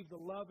receive the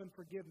love and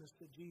forgiveness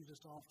that Jesus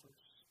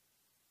offers.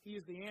 He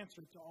is the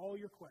answer to all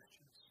your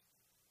questions.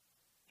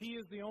 He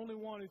is the only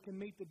one who can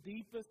meet the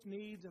deepest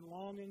needs and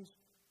longings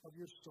of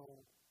your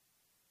soul.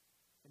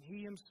 And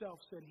He Himself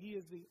said He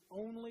is the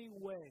only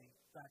way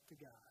back to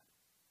God.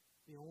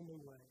 The only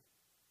way.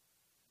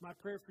 My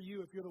prayer for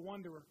you, if you're the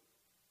wanderer,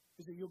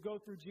 is that you'll go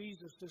through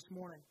Jesus this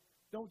morning.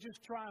 Don't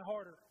just try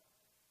harder.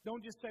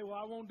 Don't just say, well,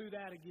 I won't do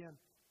that again.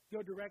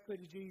 Go directly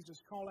to Jesus.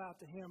 Call out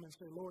to Him and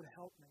say, Lord,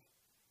 help me.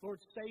 Lord,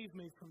 save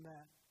me from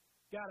that.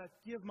 God, I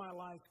give my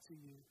life to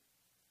you.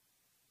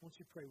 Won't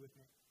you pray with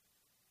me?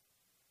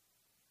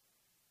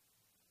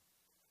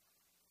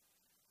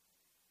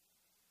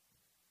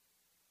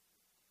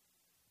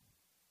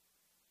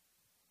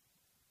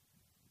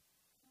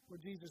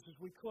 Lord Jesus, as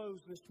we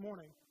close this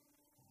morning,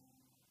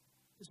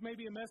 this may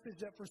be a message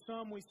that for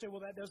some we say,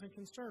 well, that doesn't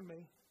concern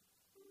me.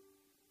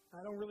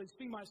 I don't really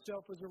see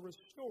myself as a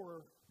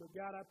restorer. But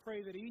God, I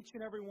pray that each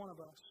and every one of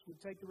us would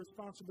take the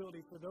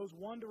responsibility for those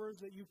wanderers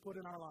that you put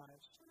in our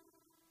lives,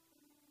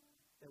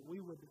 that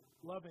we would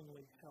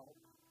lovingly help,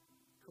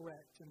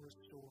 correct, and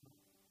restore.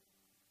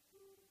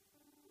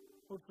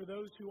 Lord, for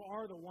those who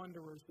are the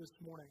wanderers this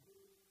morning,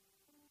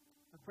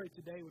 I pray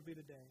today would be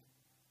the day.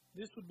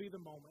 This would be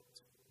the moment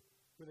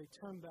where they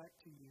turn back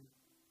to you.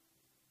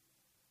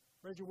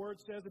 As your word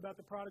says about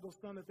the prodigal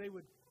son, that they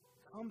would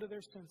come to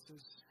their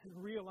senses and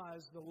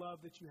realize the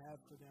love that you have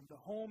for them, the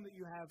home that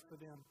you have for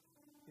them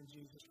in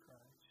Jesus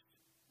Christ.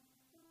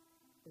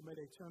 Lord, may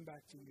they turn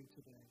back to you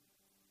today.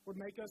 Lord,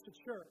 make us a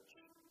church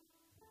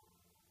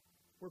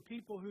where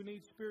people who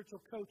need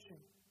spiritual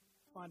coaching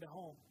find a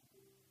home.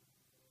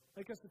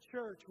 Make us a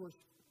church where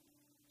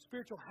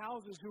spiritual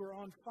houses who are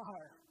on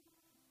fire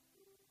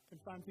can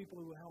find people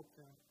who will help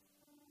them.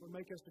 Lord,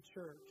 make us a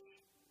church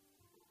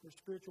where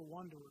spiritual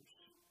wanderers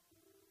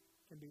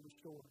can be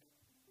restored.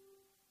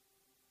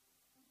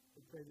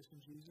 We pray this in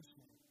Jesus'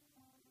 name.